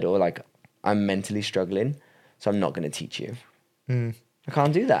tired, or like I'm mentally struggling, so I'm not going to teach you. I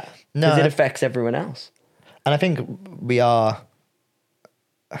can't do that because it affects everyone else. And I think we are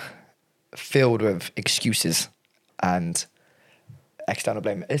filled with excuses and external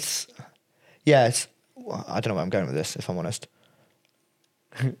blame. I don't know where I'm going with this, if I'm honest.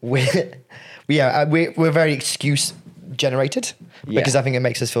 We're very excuse generated because I think it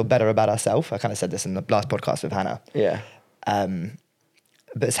makes us feel better about ourselves. I kind of said this in the last podcast with Hannah. Yeah.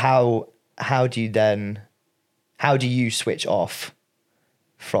 But it's how do you switch off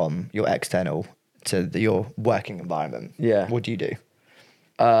from your external to your working environment? Yeah. What do you do?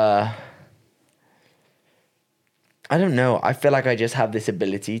 I don't know. I feel like I just have this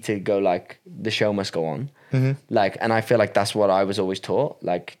ability to go like, the show must go on. Mm-hmm. Like, and I feel like that's what I was always taught.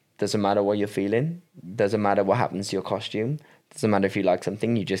 Like, doesn't matter what you're feeling. Doesn't matter what happens to your costume. Doesn't matter if you like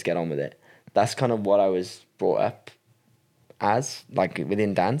something, you just get on with it. That's kind of what I was brought up as, like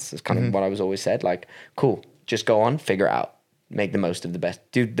within dance. It's kind of what I was always said. Like, cool, just go on, figure it out. Make the most of the best.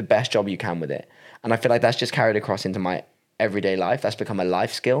 Do the best job you can with it. And I feel like that's just carried across into my everyday life. That's become a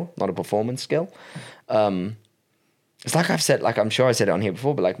life skill, not a performance skill. It's like I've said, like I'm sure I said it on here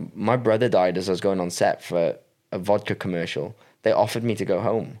before, but like my brother died as I was going on set for a vodka commercial. They offered me to go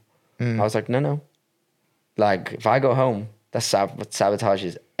home. I was like, no. Like if I go home, that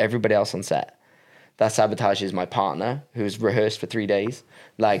sabotages everybody else on set. That sabotages my partner who's rehearsed for 3 days.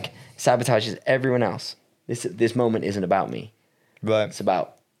 Like sabotages everyone else. This moment isn't about me. Right. It's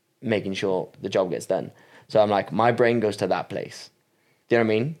about making sure the job gets done. So I'm like, my brain goes to that place. Do you know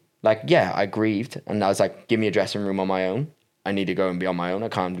what I mean? Like, yeah, I grieved and I was like, give me a dressing room on my own. I need to go and be on my own. I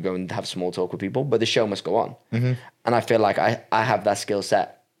can't go and have small talk with people, but the show must go on. Mm-hmm. And I feel like I have that skill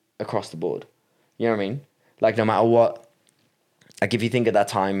set across the board. You know what I mean? Like no matter what, like if you think of that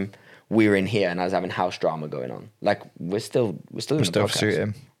time we were in here and I was having house drama going on, like we're still in the podcast.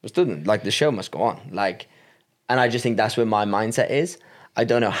 Shooting. We're still like the show must go on. Like, and I just think that's where my mindset is. I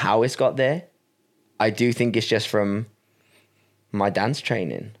don't know how it's got there. I do think it's just from my dance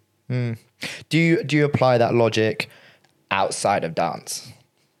training. Do you apply that logic outside of dance?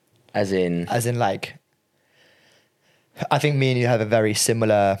 As in like, I think me and you have a very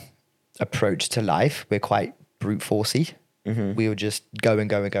similar approach to life. We're quite brute forcey. Mm-hmm. We will just go and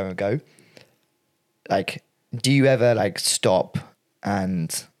go and go and go. Like, do you ever like stop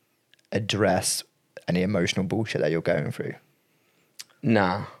and address any emotional bullshit that you're going through?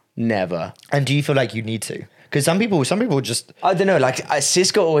 Nah, never. And do you feel like you need to? Because some people just... I don't know, like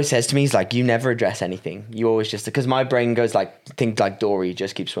Cisco always says to me, he's like, you never address anything. You always just... Because my brain goes like, think like Dory,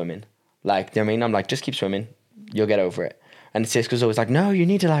 just keep swimming. Like, you know what I mean? I'm like, just keep swimming. You'll get over it. And Cisco's always like, no, you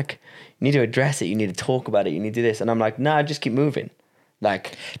need to address it. You need to talk about it. You need to do this. And I'm like, nah, just keep moving.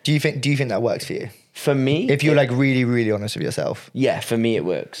 Like... Do you think that works for you? For me... If you're like really, really honest with yourself? Yeah, for me it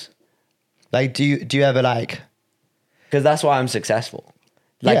works. Like, do you ever like... Because that's why I'm successful.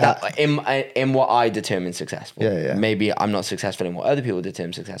 Like that in what I determine successful. Yeah. Maybe I'm not successful in what other people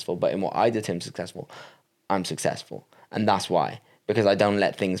determine successful, but in what I determine successful, I'm successful. And that's why. Because I don't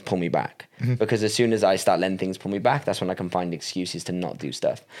let things pull me back. Mm-hmm. Because as soon as I start letting things pull me back, that's when I can find excuses to not do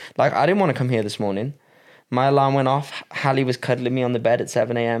stuff. Like I didn't want to come here this morning. My alarm went off. Hallie was cuddling me on the bed at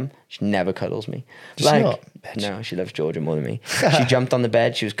 7 a.m. She never cuddles me. Does she not? No, she loves Georgia more than me. She jumped on the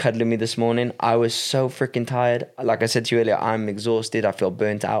bed. She was cuddling me this morning. I was so freaking tired. Like I said to you earlier, I'm exhausted. I feel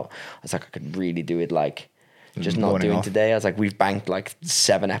burnt out. I was like, I could really do it like just not doing off. Today. I was like, we've banked like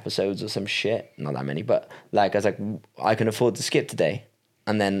 7 episodes or some shit. Not that many, but like I was like, I can afford to skip today.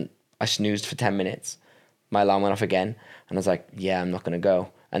 And then I snoozed for 10 minutes. My alarm went off again. And I was like, yeah, I'm not going to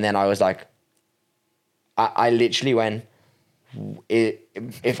go. And then I was like, I literally went,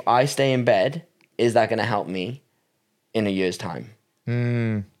 if I stay in bed, is that going to help me in a year's time?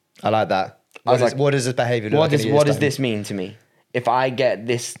 I like that. What does this behavior look like in a year's What does time? this mean to me? If I get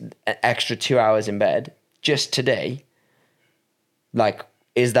this extra 2 hours in bed just today, like,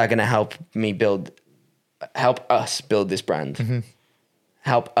 is that going to help us build this brand?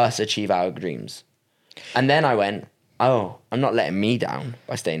 Help us achieve our dreams? And then I went, oh, I'm not letting me down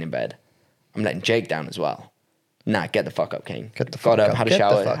by staying in bed. I'm letting Jake down as well. Nah, get the fuck up, Kane. Got up, had a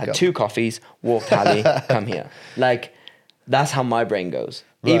shower, had 2 coffees, walked Hallie, come here. Like, that's how my brain goes.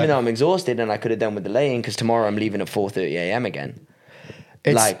 Right. Even though I'm exhausted and I could have done with the laying, because tomorrow I'm leaving at 4:30 a.m. again.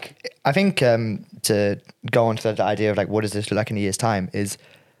 I think to go on to the idea of like, what does this look like in a year's time is,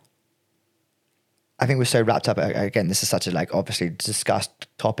 I think we're so wrapped up, again, this is such a like obviously discussed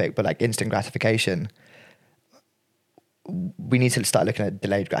topic, but like instant gratification, we need to start looking at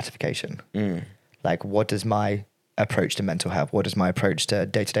delayed gratification. Like, what does my approach to mental health, what does my approach to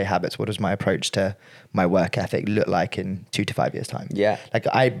day-to-day habits, what does my approach to my work ethic look like in 2 to 5 years time? Yeah. Like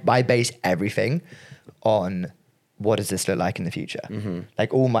I base everything on what does this look like in the future?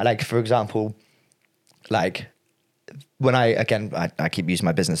 Like all my, like for example, like when I keep using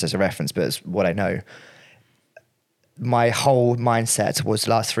my business as a reference, but it's what I know. My whole mindset was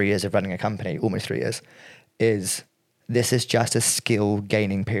the last 3 years of running a company, almost 3 years, is this is just a skill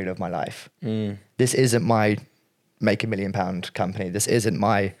gaining period of my life. This isn't my make £1 million company. This isn't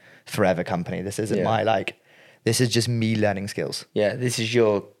my forever company. This isn't my this is just me learning skills. Yeah, this is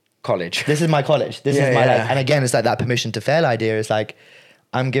your college. This is my college. This is my life. And again, it's like that permission to fail idea is like,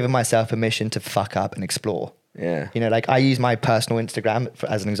 I'm giving myself permission to fuck up and explore. Yeah. You know, like I use my personal Instagram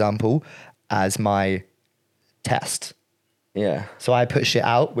as an example as my test. Yeah. So I put shit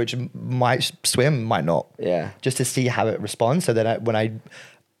out, which might swim, might not. Yeah. Just to see how it responds. So that when I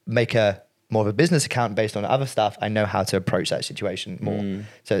make more of a business account based on other stuff, I know how to approach that situation more.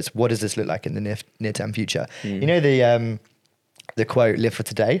 So it's, what does this look like in the near term future? You know, the quote, live for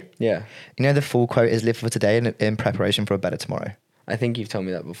today. Yeah. You know, the full quote is live for today in preparation for a better tomorrow. I think you've told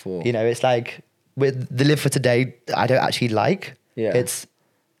me that before. You know, it's like with the live for today, I don't actually like. Yeah. It's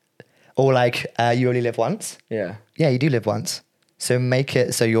all like, you only live once. Yeah. Yeah, you do live once. So make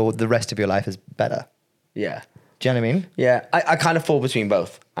it so the rest of your life is better. Yeah. Do you know what I mean? Yeah. I kind of fall between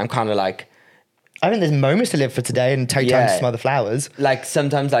both. I'm kind of like, I think there's moments to live for today and take time to smell the flowers. like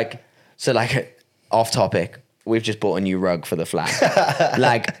sometimes off topic, we've just bought a new rug for the flat.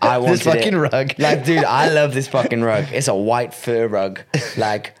 Like I wanted This fucking rug. Like, dude, I love this fucking rug. It's a white fur rug.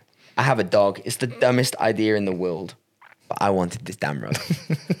 Like I have a dog. It's the dumbest idea in the world, but I wanted this damn rug.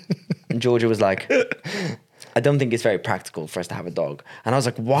 And Georgia was like, I don't think it's very practical for us to have a dog. And I was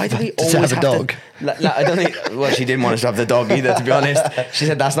like, why do we Does it always have a dog? I don't think, well, she didn't want us to have the dog either, to be honest. She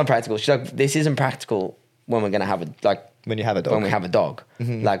said, that's not practical. She's like, this isn't practical when we're going to have when you have a dog. when we have a dog.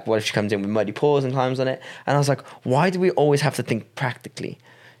 Like, what if she comes in with muddy paws and climbs on it? And I was like, why do we always have to think practically?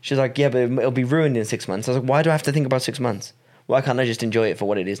 She's like, yeah, but it'll be ruined in 6 months. I was like, why do I have to think about 6 months? Why can't I just enjoy it for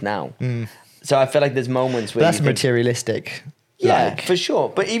what it is now? So I feel like there's moments where That's you think, materialistic. yeah, for sure.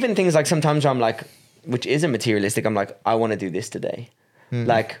 But even things like sometimes I'm like, which isn't materialistic, I'm like, I want to do this today.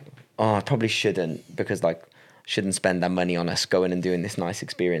 Like, oh, I probably shouldn't, because like, shouldn't spend that money on us going and doing this nice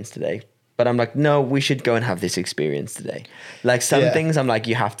experience today. But I'm like, no, we should go and have this experience today. Like some things I'm like,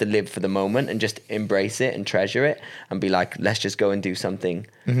 you have to live for the moment and just embrace it and treasure it and be like, let's just go and do something.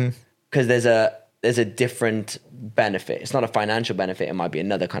 Because there's a different benefit. It's not a financial benefit. It might be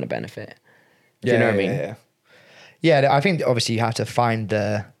another kind of benefit. Do you know what I mean? Yeah, I think obviously you have to find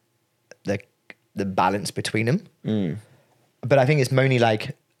the balance between them. But I think it's mainly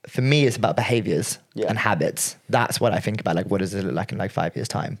like, for me, it's about behaviors and habits. That's what I think about. Like, what does it look like in like 5 years'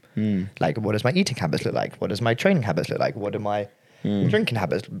 time? Like, what does my eating habits look like? What does my training habits look like? What are my drinking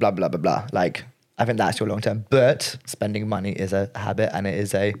habits? Blah, blah, blah, blah. Like, I think that's your long term. But spending money is a habit and it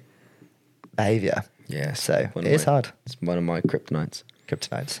is a behavior. Yeah. So it is hard. It's one of my kryptonites.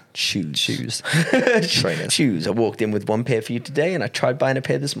 Kryptonites. Shoes. Training. Shoes. I walked in with one pair for you today and I tried buying a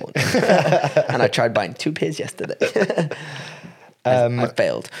pair this morning. And I tried buying 2 pairs yesterday. I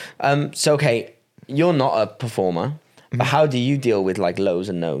failed. So, okay, you're not a performer, but how do you deal with like lows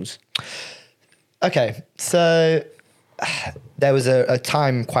and no's? Okay, so there was a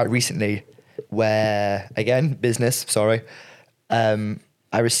time quite recently where, again, business, sorry,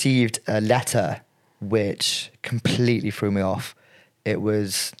 I received a letter which completely threw me off. It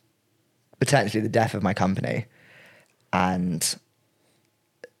was potentially the death of my company. And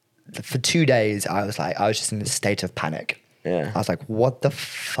for 2 days, I was just in a state of panic. Yeah. I was like, what the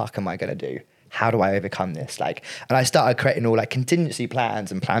fuck am I going to do? How do I overcome this? Like, and I started creating all like contingency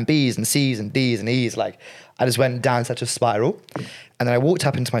plans and plan Bs and Cs and Ds and Es. Like, I just went down such a spiral. And then I walked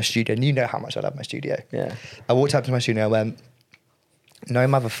up into my studio, and you know how much I love my studio. Yeah. I walked up to my studio and went, no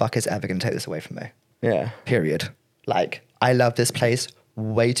motherfucker's ever going to take this away from me. Yeah. Period. Like, I love this place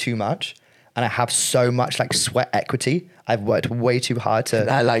way too much. And I have so much like sweat equity. I've worked way too hard to.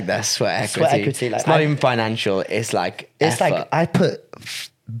 I like that sweat equity. Sweat equity, like, it's not even financial. It's like It's effort. like I put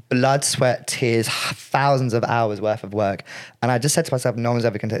blood, sweat, tears, thousands of hours worth of work. And I just said to myself, no one's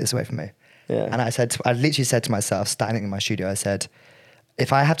ever going to take this away from me. Yeah. And I literally said to myself, standing in my studio, I said,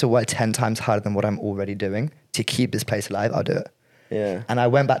 if I have to work 10 times harder than what I'm already doing to keep this place alive, I'll do it. Yeah. And I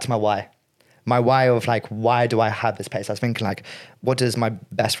went back to my why. My why of like, why do I have this place? I was thinking like, what does my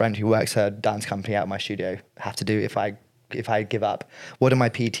best friend who works at a dance company out of my studio have to do if I give up? What do my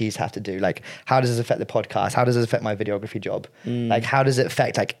PTs have to do? Like, how does this affect the podcast? How does this affect my videography job? Like, how does it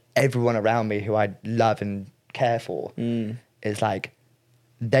affect like everyone around me who I love and care for? It's like,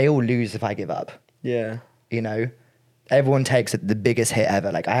 they all lose if I give up. Yeah. You know, everyone takes the biggest hit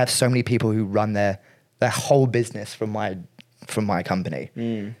ever. Like, I have so many people who run their whole business from my company.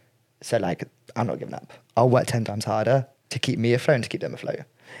 So like, I'm not giving up. I'll work 10 times harder to keep me afloat and to keep them afloat.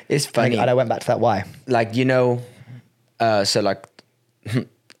 It's funny. And I went back to that why. Like, you know, so like,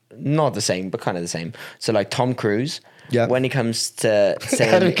 not the same, but kind of the same. So like Tom Cruise, Yeah. when it comes to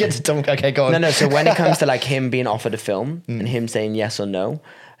saying, How do we get to Tom? Okay, go on. no. So when it comes to like him being offered a film and him saying yes or no,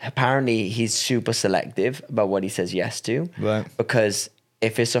 apparently he's super selective about what he says yes to. Right. Because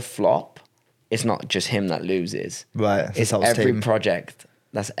if it's a flop, it's not just him that loses. Right. It's whole every team. project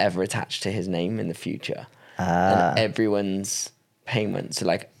that's ever attached to his name in the future. Ah. And everyone's payment. So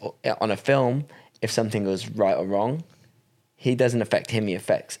like on a film, if something goes right or wrong, he doesn't affect him, he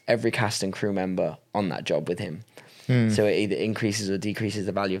affects every cast and crew member on that job with him. So it either increases or decreases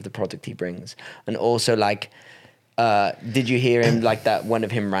the value of the product he brings. And also like, did you hear him like that one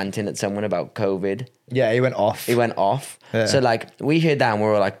of him ranting at someone about COVID? Yeah, he went off. He went off. Yeah. So like we hear that and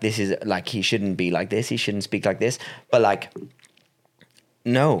we're all like, this is like, he shouldn't be like this. He shouldn't speak like this. But like,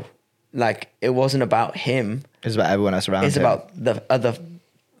 no, like it wasn't about him. It's about everyone else around It's him. about the other,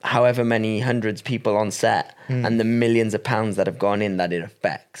 however many hundreds people on set and the millions of pounds that have gone in that it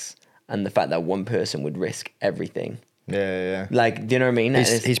affects. And the fact that one person would risk everything. Yeah. Like, do you know what I mean?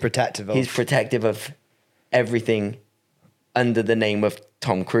 He's protective of. He's protective of everything under the name of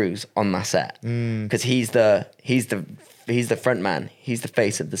Tom Cruise on that set because he's the front man. He's the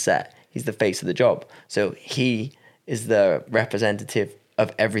face of the set. He's the face of the job. So he is the representative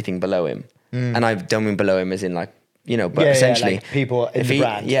of everything below him. And I don't mean below him as in like, you know, but essentially like people in the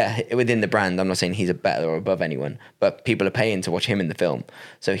brand. Yeah, within the brand. I'm not saying he's a better or above anyone, but people are paying to watch him in the film.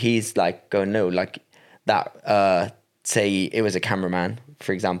 So he's like going, no, like that, say it was a cameraman,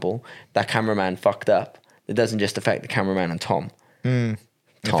 for example, that cameraman fucked up. It doesn't just affect the cameraman and Tom. Tom,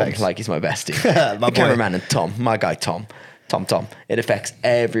 Affects- like he's my bestie. My the boy. cameraman and Tom, my guy Tom. It affects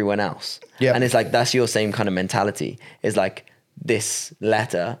everyone else. Yeah. And it's like, that's your same kind of mentality. It's like this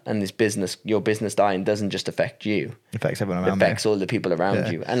letter and this business, your business dying doesn't just affect you. affects everyone It around me. affects all the people around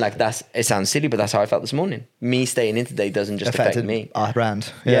Yeah. you. And like it sounds silly, but that's how I felt this morning. Me staying in today doesn't just affect Affected me. our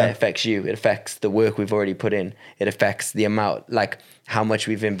brand. Yeah, it affects you. It affects the work we've already put in. It affects the amount, like how much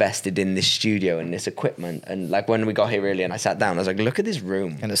we've invested in this studio and this equipment. And like when we got here earlier and I sat down, I was like, look at this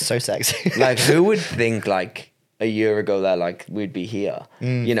room. And it's so sexy. Like who would think like a year ago that like we'd be here?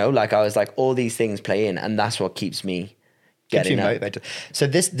 You know, like I was like, all these things play in and that's what keeps me Keeps you getting up. motivated. So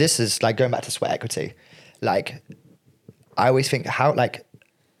this is like going back to sweat equity. Like I always think how like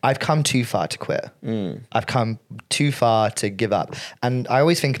I've come too far to quit. I've come too far to give up. And I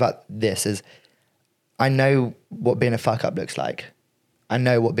always think about this as I know what being a fuck up looks like. I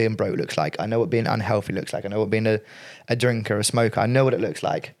know what being broke looks like. I know what being unhealthy looks like. I know what being a drinker, a smoker. I know what it looks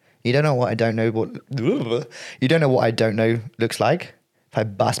like. You don't know what I don't know you don't know what I don't know looks like. If I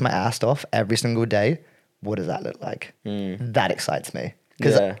bust my ass off every single day, what does that look like? That excites me.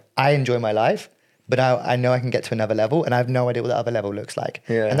 Because Yeah. I enjoy my life, but I know I can get to another level and I have no idea what that other level looks like.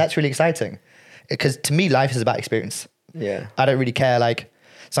 Yeah. And that's really exciting. Because to me, life is about experience. Yeah. I don't really care. Like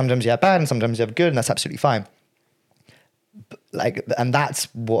sometimes you have bad and sometimes you have good and that's absolutely fine. Like, and that's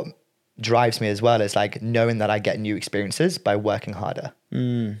what drives me as well is like knowing that I get new experiences by working harder,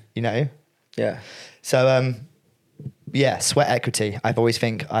 you know? Yeah. So, yeah, sweat equity. I've always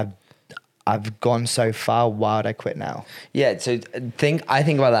think I've gone so far. Why would I quit now? Yeah, so I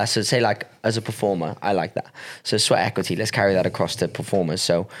think about that. So say like as a performer, I like that. So sweat equity, let's carry that across to performers.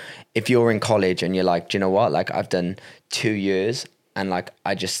 So if you're in college and you're like, do you know what? Like I've done 2 years and like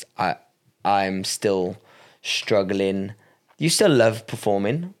I'm still struggling you still love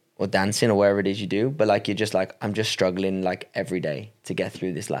performing or dancing or wherever it is you do, but like you're just like, I'm just struggling like every day to get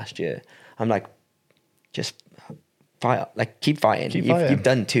through this last year. I'm like, just fight, like keep fighting. You've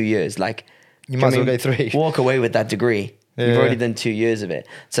done 2 years, like you might as well go 3. Walk away with that degree. Yeah. You've already done 2 years of it.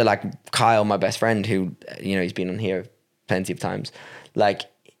 So like Kyle, my best friend, who, you know, he's been on here plenty of times. Like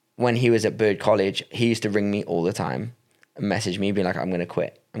when he was at Bird College, he used to ring me all the time and message me being like, I'm going to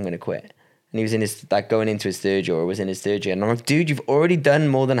quit. And he was in his, like going into his 3rd year, or was in his 3rd year. And I'm like, dude, you've already done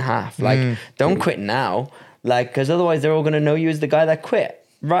more than half. Like, don't quit now. Like, because otherwise they're all going to know you as the guy that quit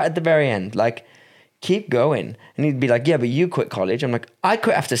right at the very end. Like, keep going. And he'd be like, yeah, but you quit college. I'm like, I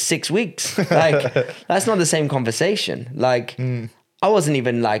quit after 6 weeks. Like, that's not the same conversation. Like, I wasn't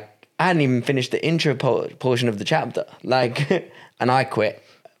even like, I hadn't even finished the intro portion of the chapter. Like, and I quit.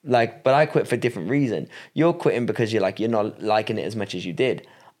 Like, but I quit for a different reason. You're quitting because you're like, you're not liking it as much as you did.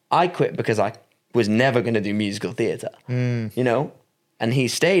 I quit because I was never going to do musical theatre, you know? And he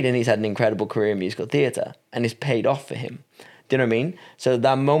stayed and he's had an incredible career in musical theatre and it's paid off for him. Do you know what I mean? So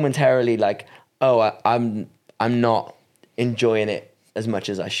that momentarily like, oh, I'm not enjoying it as much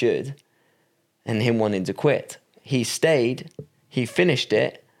as I should, and him wanting to quit. He stayed, he finished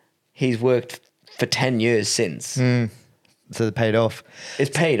it, he's worked for 10 years since. So it paid off.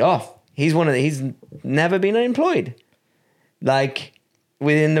 It's paid off. He's never been unemployed. Like,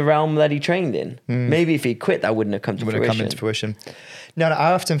 within the realm that he trained in. Maybe if he quit, that wouldn't have come to fruition. Come into fruition. No,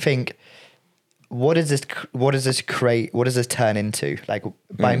 I often think, what does this create? What does this turn into? Like,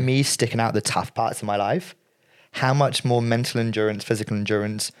 by me sticking out the tough parts of my life, how much more mental endurance, physical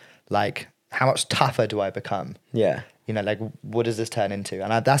endurance, like how much tougher do I become? Yeah. You know, like what does this turn into?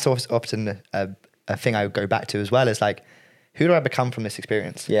 And that's often a thing I go back to as well, is like, who do I become from this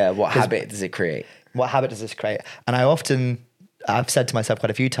experience? Yeah. What habit does it create? What habit does this create? And I've said to myself quite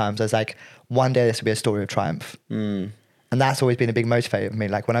a few times, I was like, one day this will be a story of triumph. And that's always been a big motivator for me.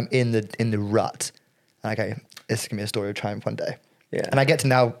 Like when I'm in the rut, and I go, this is going to be a story of triumph one day. Yeah. And I get to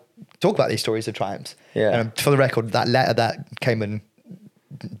now talk about these stories of triumphs. Yeah. And for the record, that letter that came and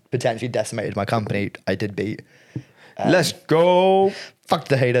potentially decimated my company, I did beat. Let's go. Fuck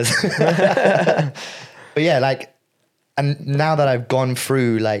the haters. But yeah, like, and now that I've gone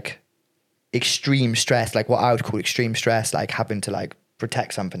through like extreme stress, like what I would call extreme stress, like having to like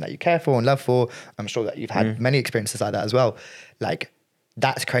protect something that you care for and love for. I'm sure that you've had many experiences like that as well. Like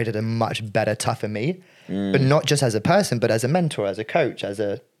that's created a much better, tougher me, but not just as a person, but as a mentor, as a coach,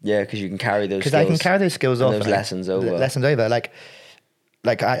 yeah, because you can carry those skills. Because I can carry those skills off. Those lessons over. Like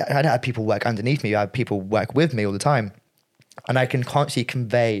I don't have people work underneath me. I have people work with me all the time. And I can constantly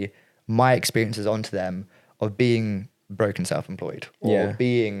convey my experiences onto them of being broken self-employed or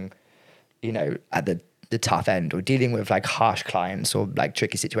being, you know, at the tough end or dealing with like harsh clients or like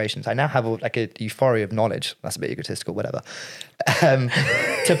tricky situations. I now have like a euphoria of knowledge. That's a bit egotistical, whatever,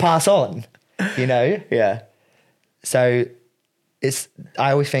 to pass on, you know? Yeah. So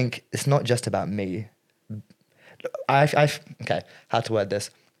I always think it's not just about me. Okay, how to word this.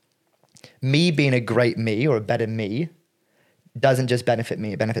 Me being a great me or a better me doesn't just benefit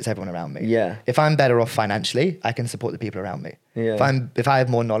me, it benefits everyone around me. Yeah. If I'm better off financially, I can support the people around me. Yeah. If I have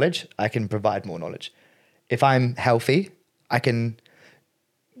more knowledge, I can provide more knowledge. If I'm healthy, I can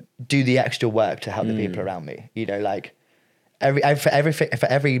do the extra work to help the people around me. You know, like for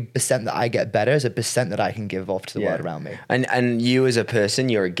every percent that I get better is a percent that I can give off to the world around me. And you as a person,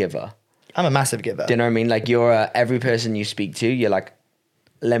 you're a giver. I'm a massive giver. Do you know what I mean? Like every person you speak to, you're like,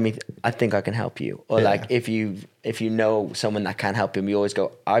 I think I can help you. Or like if you know someone that can help him, you always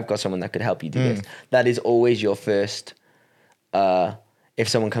go, I've got someone that could help you do this. That is always your first, if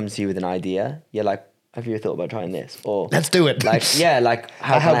someone comes to you with an idea, you're like, have you ever thought about trying this? Or let's do it. Like, yeah, like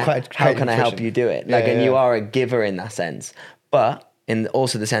how can I help you do it? Like, and you are a giver in that sense. But in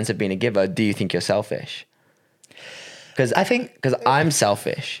also the sense of being a giver, do you think you're selfish? Because I'm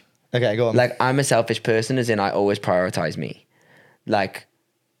selfish. Okay, go on. Like I'm a selfish person, as in I always prioritize me. Like,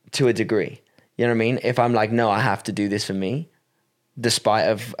 to a degree, you know what I mean? If I'm like, no, I have to do this for me, despite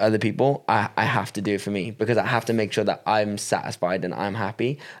of other people, I have to do it for me because I have to make sure that I'm satisfied and I'm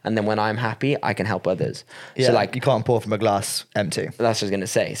happy. And then when I'm happy, I can help others. Yeah, so like, you can't pour from a glass empty. That's what I was going to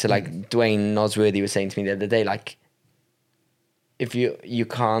say. So like Dwayne Nosworthy was saying to me the other day, like, if you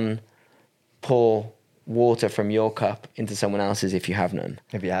can't pour water from your cup into someone else's if you have none.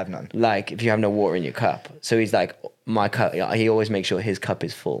 If you have none. Like if you have no water in your cup. So he's like, my cup, he always makes sure his cup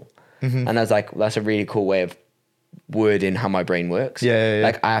is full. And I was like, that's a really cool way of wording how my brain works. Yeah.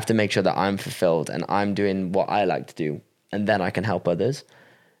 Like I have to make sure that I'm fulfilled and I'm doing what I like to do, and then I can help others.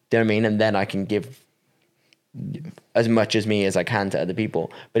 Do you know what I mean? And then I can give as much as me as I can to other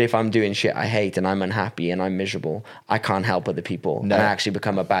people. But if I'm doing shit I hate and I'm unhappy and I'm miserable, I can't help other people. No. And I actually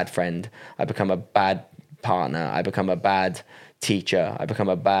become a bad friend. I become a bad partner. I become a bad teacher. I become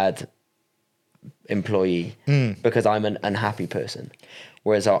a bad employee because I'm an unhappy person.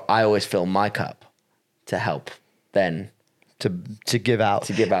 Whereas I always fill my cup to help then to give out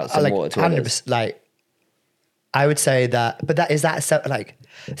some water to others. Like, I would say that, but that is that so, like,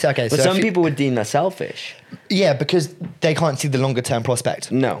 so okay. But so some people would deem that selfish. yeah, because they can't see the longer term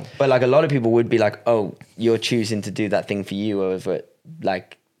prospect. No, but like a lot of people would be like, "Oh, you're choosing to do that thing for you over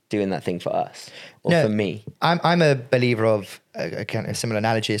like doing that thing for us or for me." I'm a believer of a kind of similar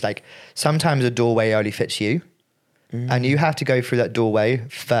analogy. It's like sometimes a doorway only fits you, and you have to go through that doorway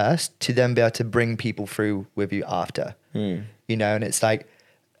first to then be able to bring people through with you after. You know, and it's like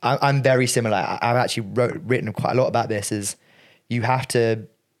I'm very similar. I've actually written quite a lot about this. Is you have to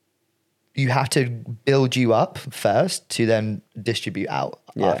build you up first to then distribute out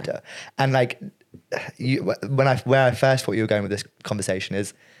after. And like where I first thought you were going with this conversation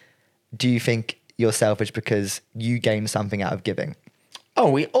is, do you think you're selfish because you gain something out of giving? Oh,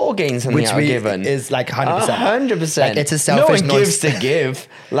 we all gain something out of giving. Is like 100%. 100%. Like it's a selfish. No one gives to give.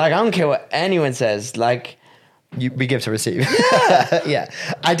 Like I don't care what anyone says. Like we give to receive. Yeah.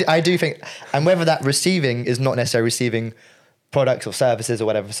 I do think, and whether that receiving is not necessarily receiving products or services or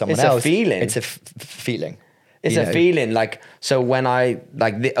whatever for someone else. It's a feeling. It's a feeling. It's a feeling. Like, so when I,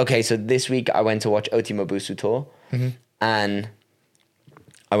 like, so this week I went to watch Oti Mobusu tour and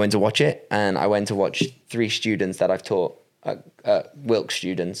I went to watch it and I went to watch 3 students that I've taught, Wilkes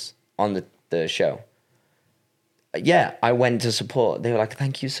students on the show. Yeah, I went to support. They were like,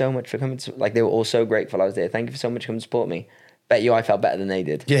 thank you so much for coming to, like, they were all so grateful I was there. Thank you so much for coming to support me. Bet you I felt better than they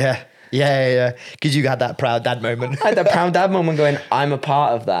did. Yeah. Because you had that proud dad moment. I had that proud dad moment going, I'm a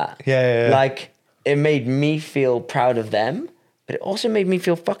part of that. Yeah. Like, it made me feel proud of them, but it also made me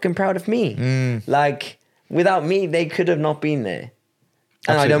feel fucking proud of me. Like, without me, they could have not been there.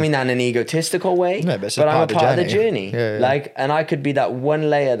 And Absolutely. I don't mean that in an egotistical way, no, but I'm a part of the journey. Yeah. Like, and I could be that one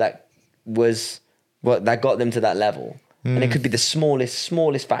layer that was what that got them to that level. And it could be the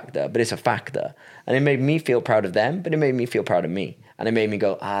smallest factor, but it's a factor. And it made me feel proud of them, but it made me feel proud of me. And it made me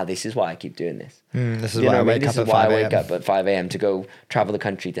go, this is why I keep doing this. This is why I wake up at 5 a.m. I wake up at 5 a.m. to go travel the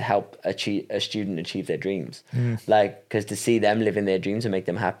country to help a student achieve their dreams. Like, because to see them living their dreams and make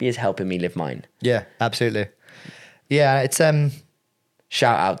them happy is helping me live mine. Yeah, absolutely. Yeah, it's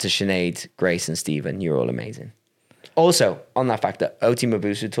Shout out to Sinead, Grace, and Stephen. You're all amazing. Also, on that factor, Oti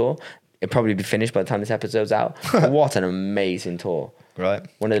Mobusu tour, it'll probably be finished by the time this episode's out. What an amazing tour. Right.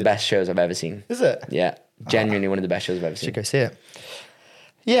 One of the best shows I've ever seen. Is it? Yeah. Genuinely one of the best shows I've ever seen. Should go see it.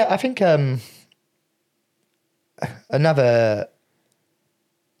 Yeah, I think another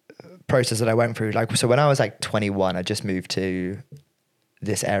process that I went through, like, so when I was like 21, I just moved to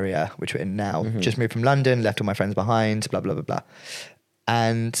this area, which we're in now. Just moved from London, left all my friends behind, blah, blah, blah, blah.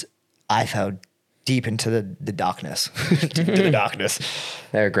 And I fell deep into the darkness. Into the darkness.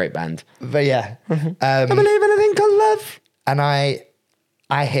 They're a great band. But yeah. I believe in a thing called love. And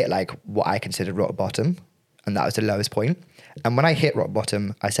I hit like what I considered rock bottom. And that was the lowest point. And when I hit rock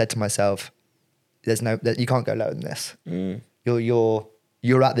bottom, I said to myself, you can't go lower than this.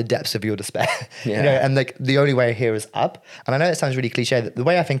 You're at the depths of your despair. Yeah. You know, and like the only way here is up. And I know it sounds really cliche. The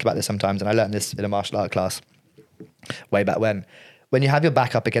way I think about this sometimes, and I learned this in a martial art class way back when you have your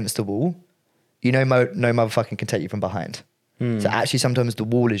back up against the wall, you know, no motherfucking can take you from behind. So actually sometimes the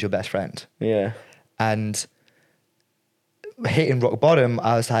wall is your best friend. Yeah. And hitting rock bottom,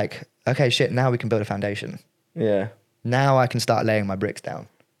 I was like, okay, shit, now we can build a foundation. Yeah. Now I can start laying my bricks down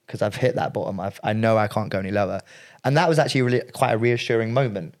because I've hit that bottom. I know I can't go any lower. And that was actually really quite a reassuring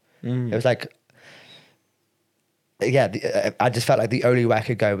moment. It was like, yeah, I just felt like the only way I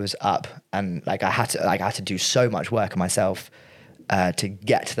could go was up. And like I had to do so much work on myself to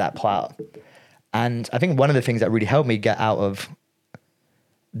get to that part. And I think one of the things that really helped me get out of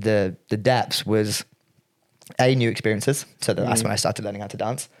the depths was new experiences. So that's when I started learning how to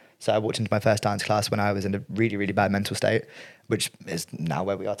dance. So I walked into my first dance class when I was in a really, really bad mental state, which is now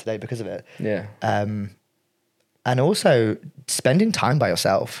where we are today because of it. Yeah. And also spending time by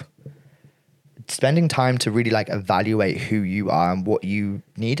yourself, spending time to really like evaluate who you are and what you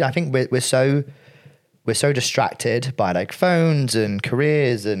need. I think we're so distracted by like phones and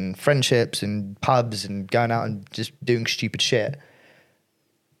careers and friendships and pubs and going out and just doing stupid shit.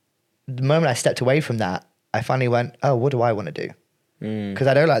 The moment I stepped away from that, I finally went, oh, what do I want to do? Because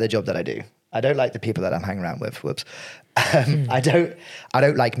I don't like the job that I do. I don't like the people that I'm hanging around with. Whoops. I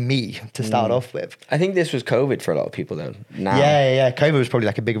don't like me to start off with. I think this was COVID for a lot of people though. Now, Yeah. COVID was probably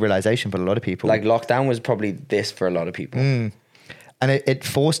like a big realization for a lot of people. like lockdown was probably this for a lot of people. And it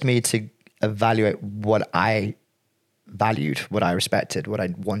forced me to evaluate what I valued, what I respected, what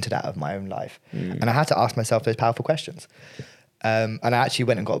I wanted out of my own life. And I had to ask myself those powerful questions. And I actually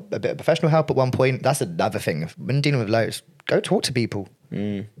went and got a bit of professional help at one point. That's another thing. When dealing with lows, go talk to people.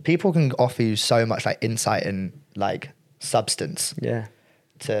 People can offer you so much like insight and like substance Yeah.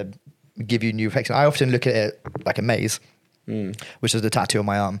 to give you new reflection. I often look at it like a maze, which is the tattoo on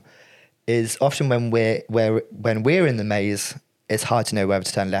my arm. Is often when we're in the maze, it's hard to know whether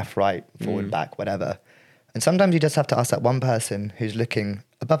to turn left, right, forward, back, whatever. And sometimes you just have to ask that one person who's looking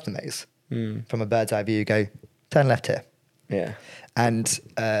above the maze from a bird's eye view. Go turn left here. Yeah. And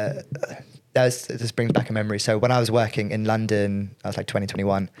this brings back a memory. So when I was working in London, I was like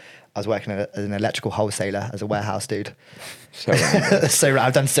 2021. I was working as an electrical wholesaler as a warehouse dude. So random. So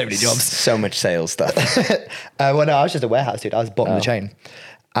I've done so many jobs. So much sales stuff. Well, no, I was just a warehouse dude. I was bottom of the chain.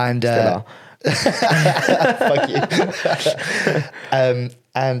 And Still fuck you.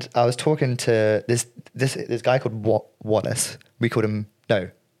 And I was talking to this guy called Wallace. We called him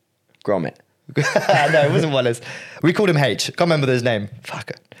Gromit. no, it wasn't Wallace. We called him H. Can't remember his name. Fuck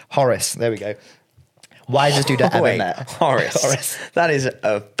it. Horace. There we go. Wisest dude I ever Wait, met. Horace. That is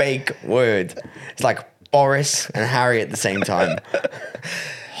a fake word. It's like Boris and Harry at the same time.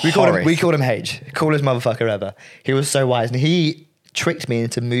 We called him H. Coolest motherfucker ever. He was so wise. And he tricked me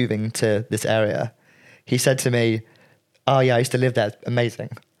into moving to this area. He said to me, oh yeah, I used to live there. Amazing.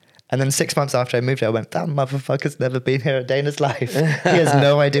 And then 6 months after I moved here, I went, that motherfucker's never been here a day in his life. He has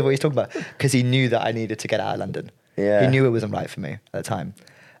no idea what he's talking about. Because he knew that I needed to get out of London. Yeah. He knew it wasn't right for me at the time.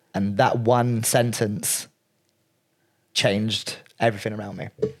 And that one sentence changed everything around me.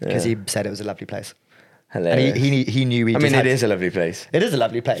 Because he said it was a lovely place. Hilarious. And he knew he I mean, it is a lovely place. It is a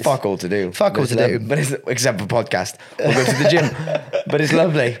lovely place. Fuck all to do. Fuck all to do. But it's, except for podcast. We'll go to the gym. But it's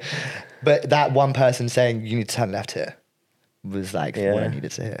lovely. But that one person saying, you need to turn left here, was like what I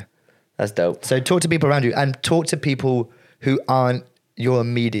needed to hear. That's dope. So talk to people around you and talk to people who aren't your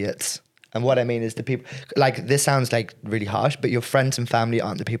immediates. And what I mean is the people, like this sounds like really harsh, but your friends and family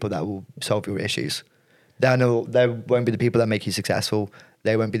aren't the people that will solve your issues. They won't be the people that make you successful.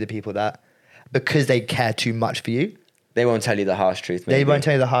 They won't be the people that, because they care too much for you. They won't tell you the harsh truth. Maybe. They won't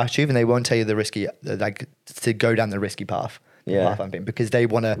tell you the harsh truth and they won't tell you the risky, like to go down the risky path. Yeah. Because they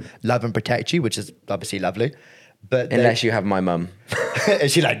want to love and protect you, which is obviously lovely. But unless you have my mum.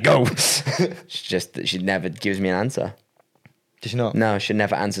 Is she like, go? She never gives me an answer. Does she not? No, she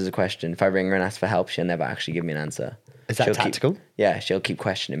never answers a question. If I ring her and ask for help, she'll never actually give me an answer. Is that tactical? She'll keep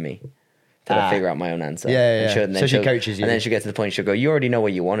questioning me till I figure out my own answer. Yeah. And so she coaches you. And then she'll get to the point, she'll go, you already know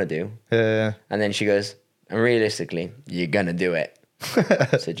what you want to do. And then she goes, and realistically, you're going to do it.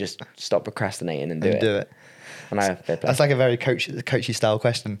 So just stop procrastinating and do it. And that's like a very coachy style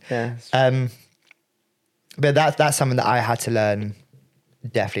question. Yeah. But that's something that I had to learn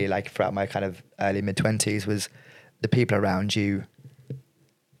definitely like throughout my kind of early mid-20s was the people around you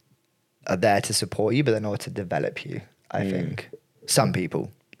are there to support you, but they're not to develop you, I think. Some people,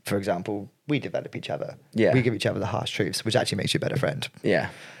 for example, we develop each other. Yeah. We give each other the harsh truths, which actually makes you a better friend. Yeah.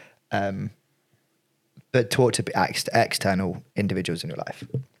 But talk to external individuals in your life.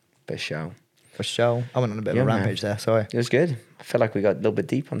 For sure. For sure. I went on a bit of a rampage there, sorry. It was good. I feel like we got a little bit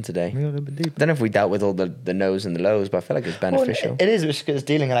deep on today. We got a little bit deep. I don't know if we dealt with all the no's and the lows, but I feel like it's beneficial. Well, it is because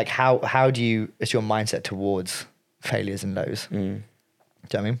dealing like how do you, it's your mindset towards failures and lows. Do you know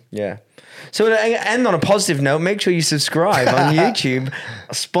what I mean? Yeah. So to end on a positive note, make sure you subscribe on YouTube,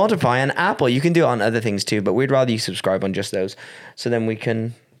 Spotify and Apple. You can do it on other things too, but we'd rather you subscribe on just those. So then we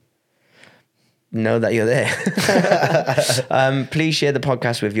can know that you're there. Please share the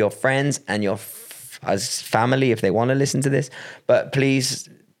podcast with your friends and your as family if they want to listen to this. But please,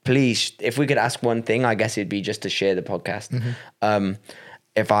 if we could ask one thing, I guess it'd be just to share the podcast.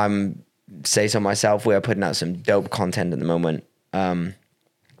 If I'm say so myself, we're putting out some dope content at the moment.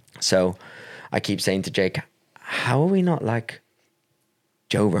 So I keep saying to Jake, how are we not like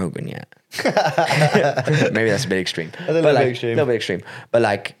Joe Rogan yet? Maybe that's a bit extreme. A little bit extreme. But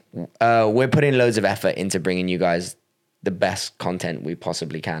like, we're putting loads of effort into bringing you guys the best content we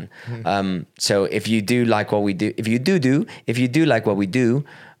possibly can. So if you do like what we do, if you do like what we do,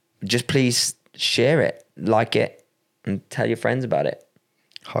 just please share it, like it, and tell your friends about it.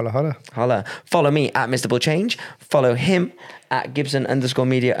 Holla. Follow me at Mr. Bull Change. Follow him at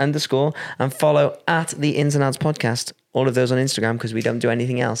Gibson_media_, and follow at the Ins and Outs podcast. All of those on Instagram because we don't do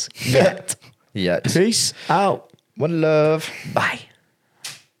anything else yet. Yet. Peace out. One love. Bye.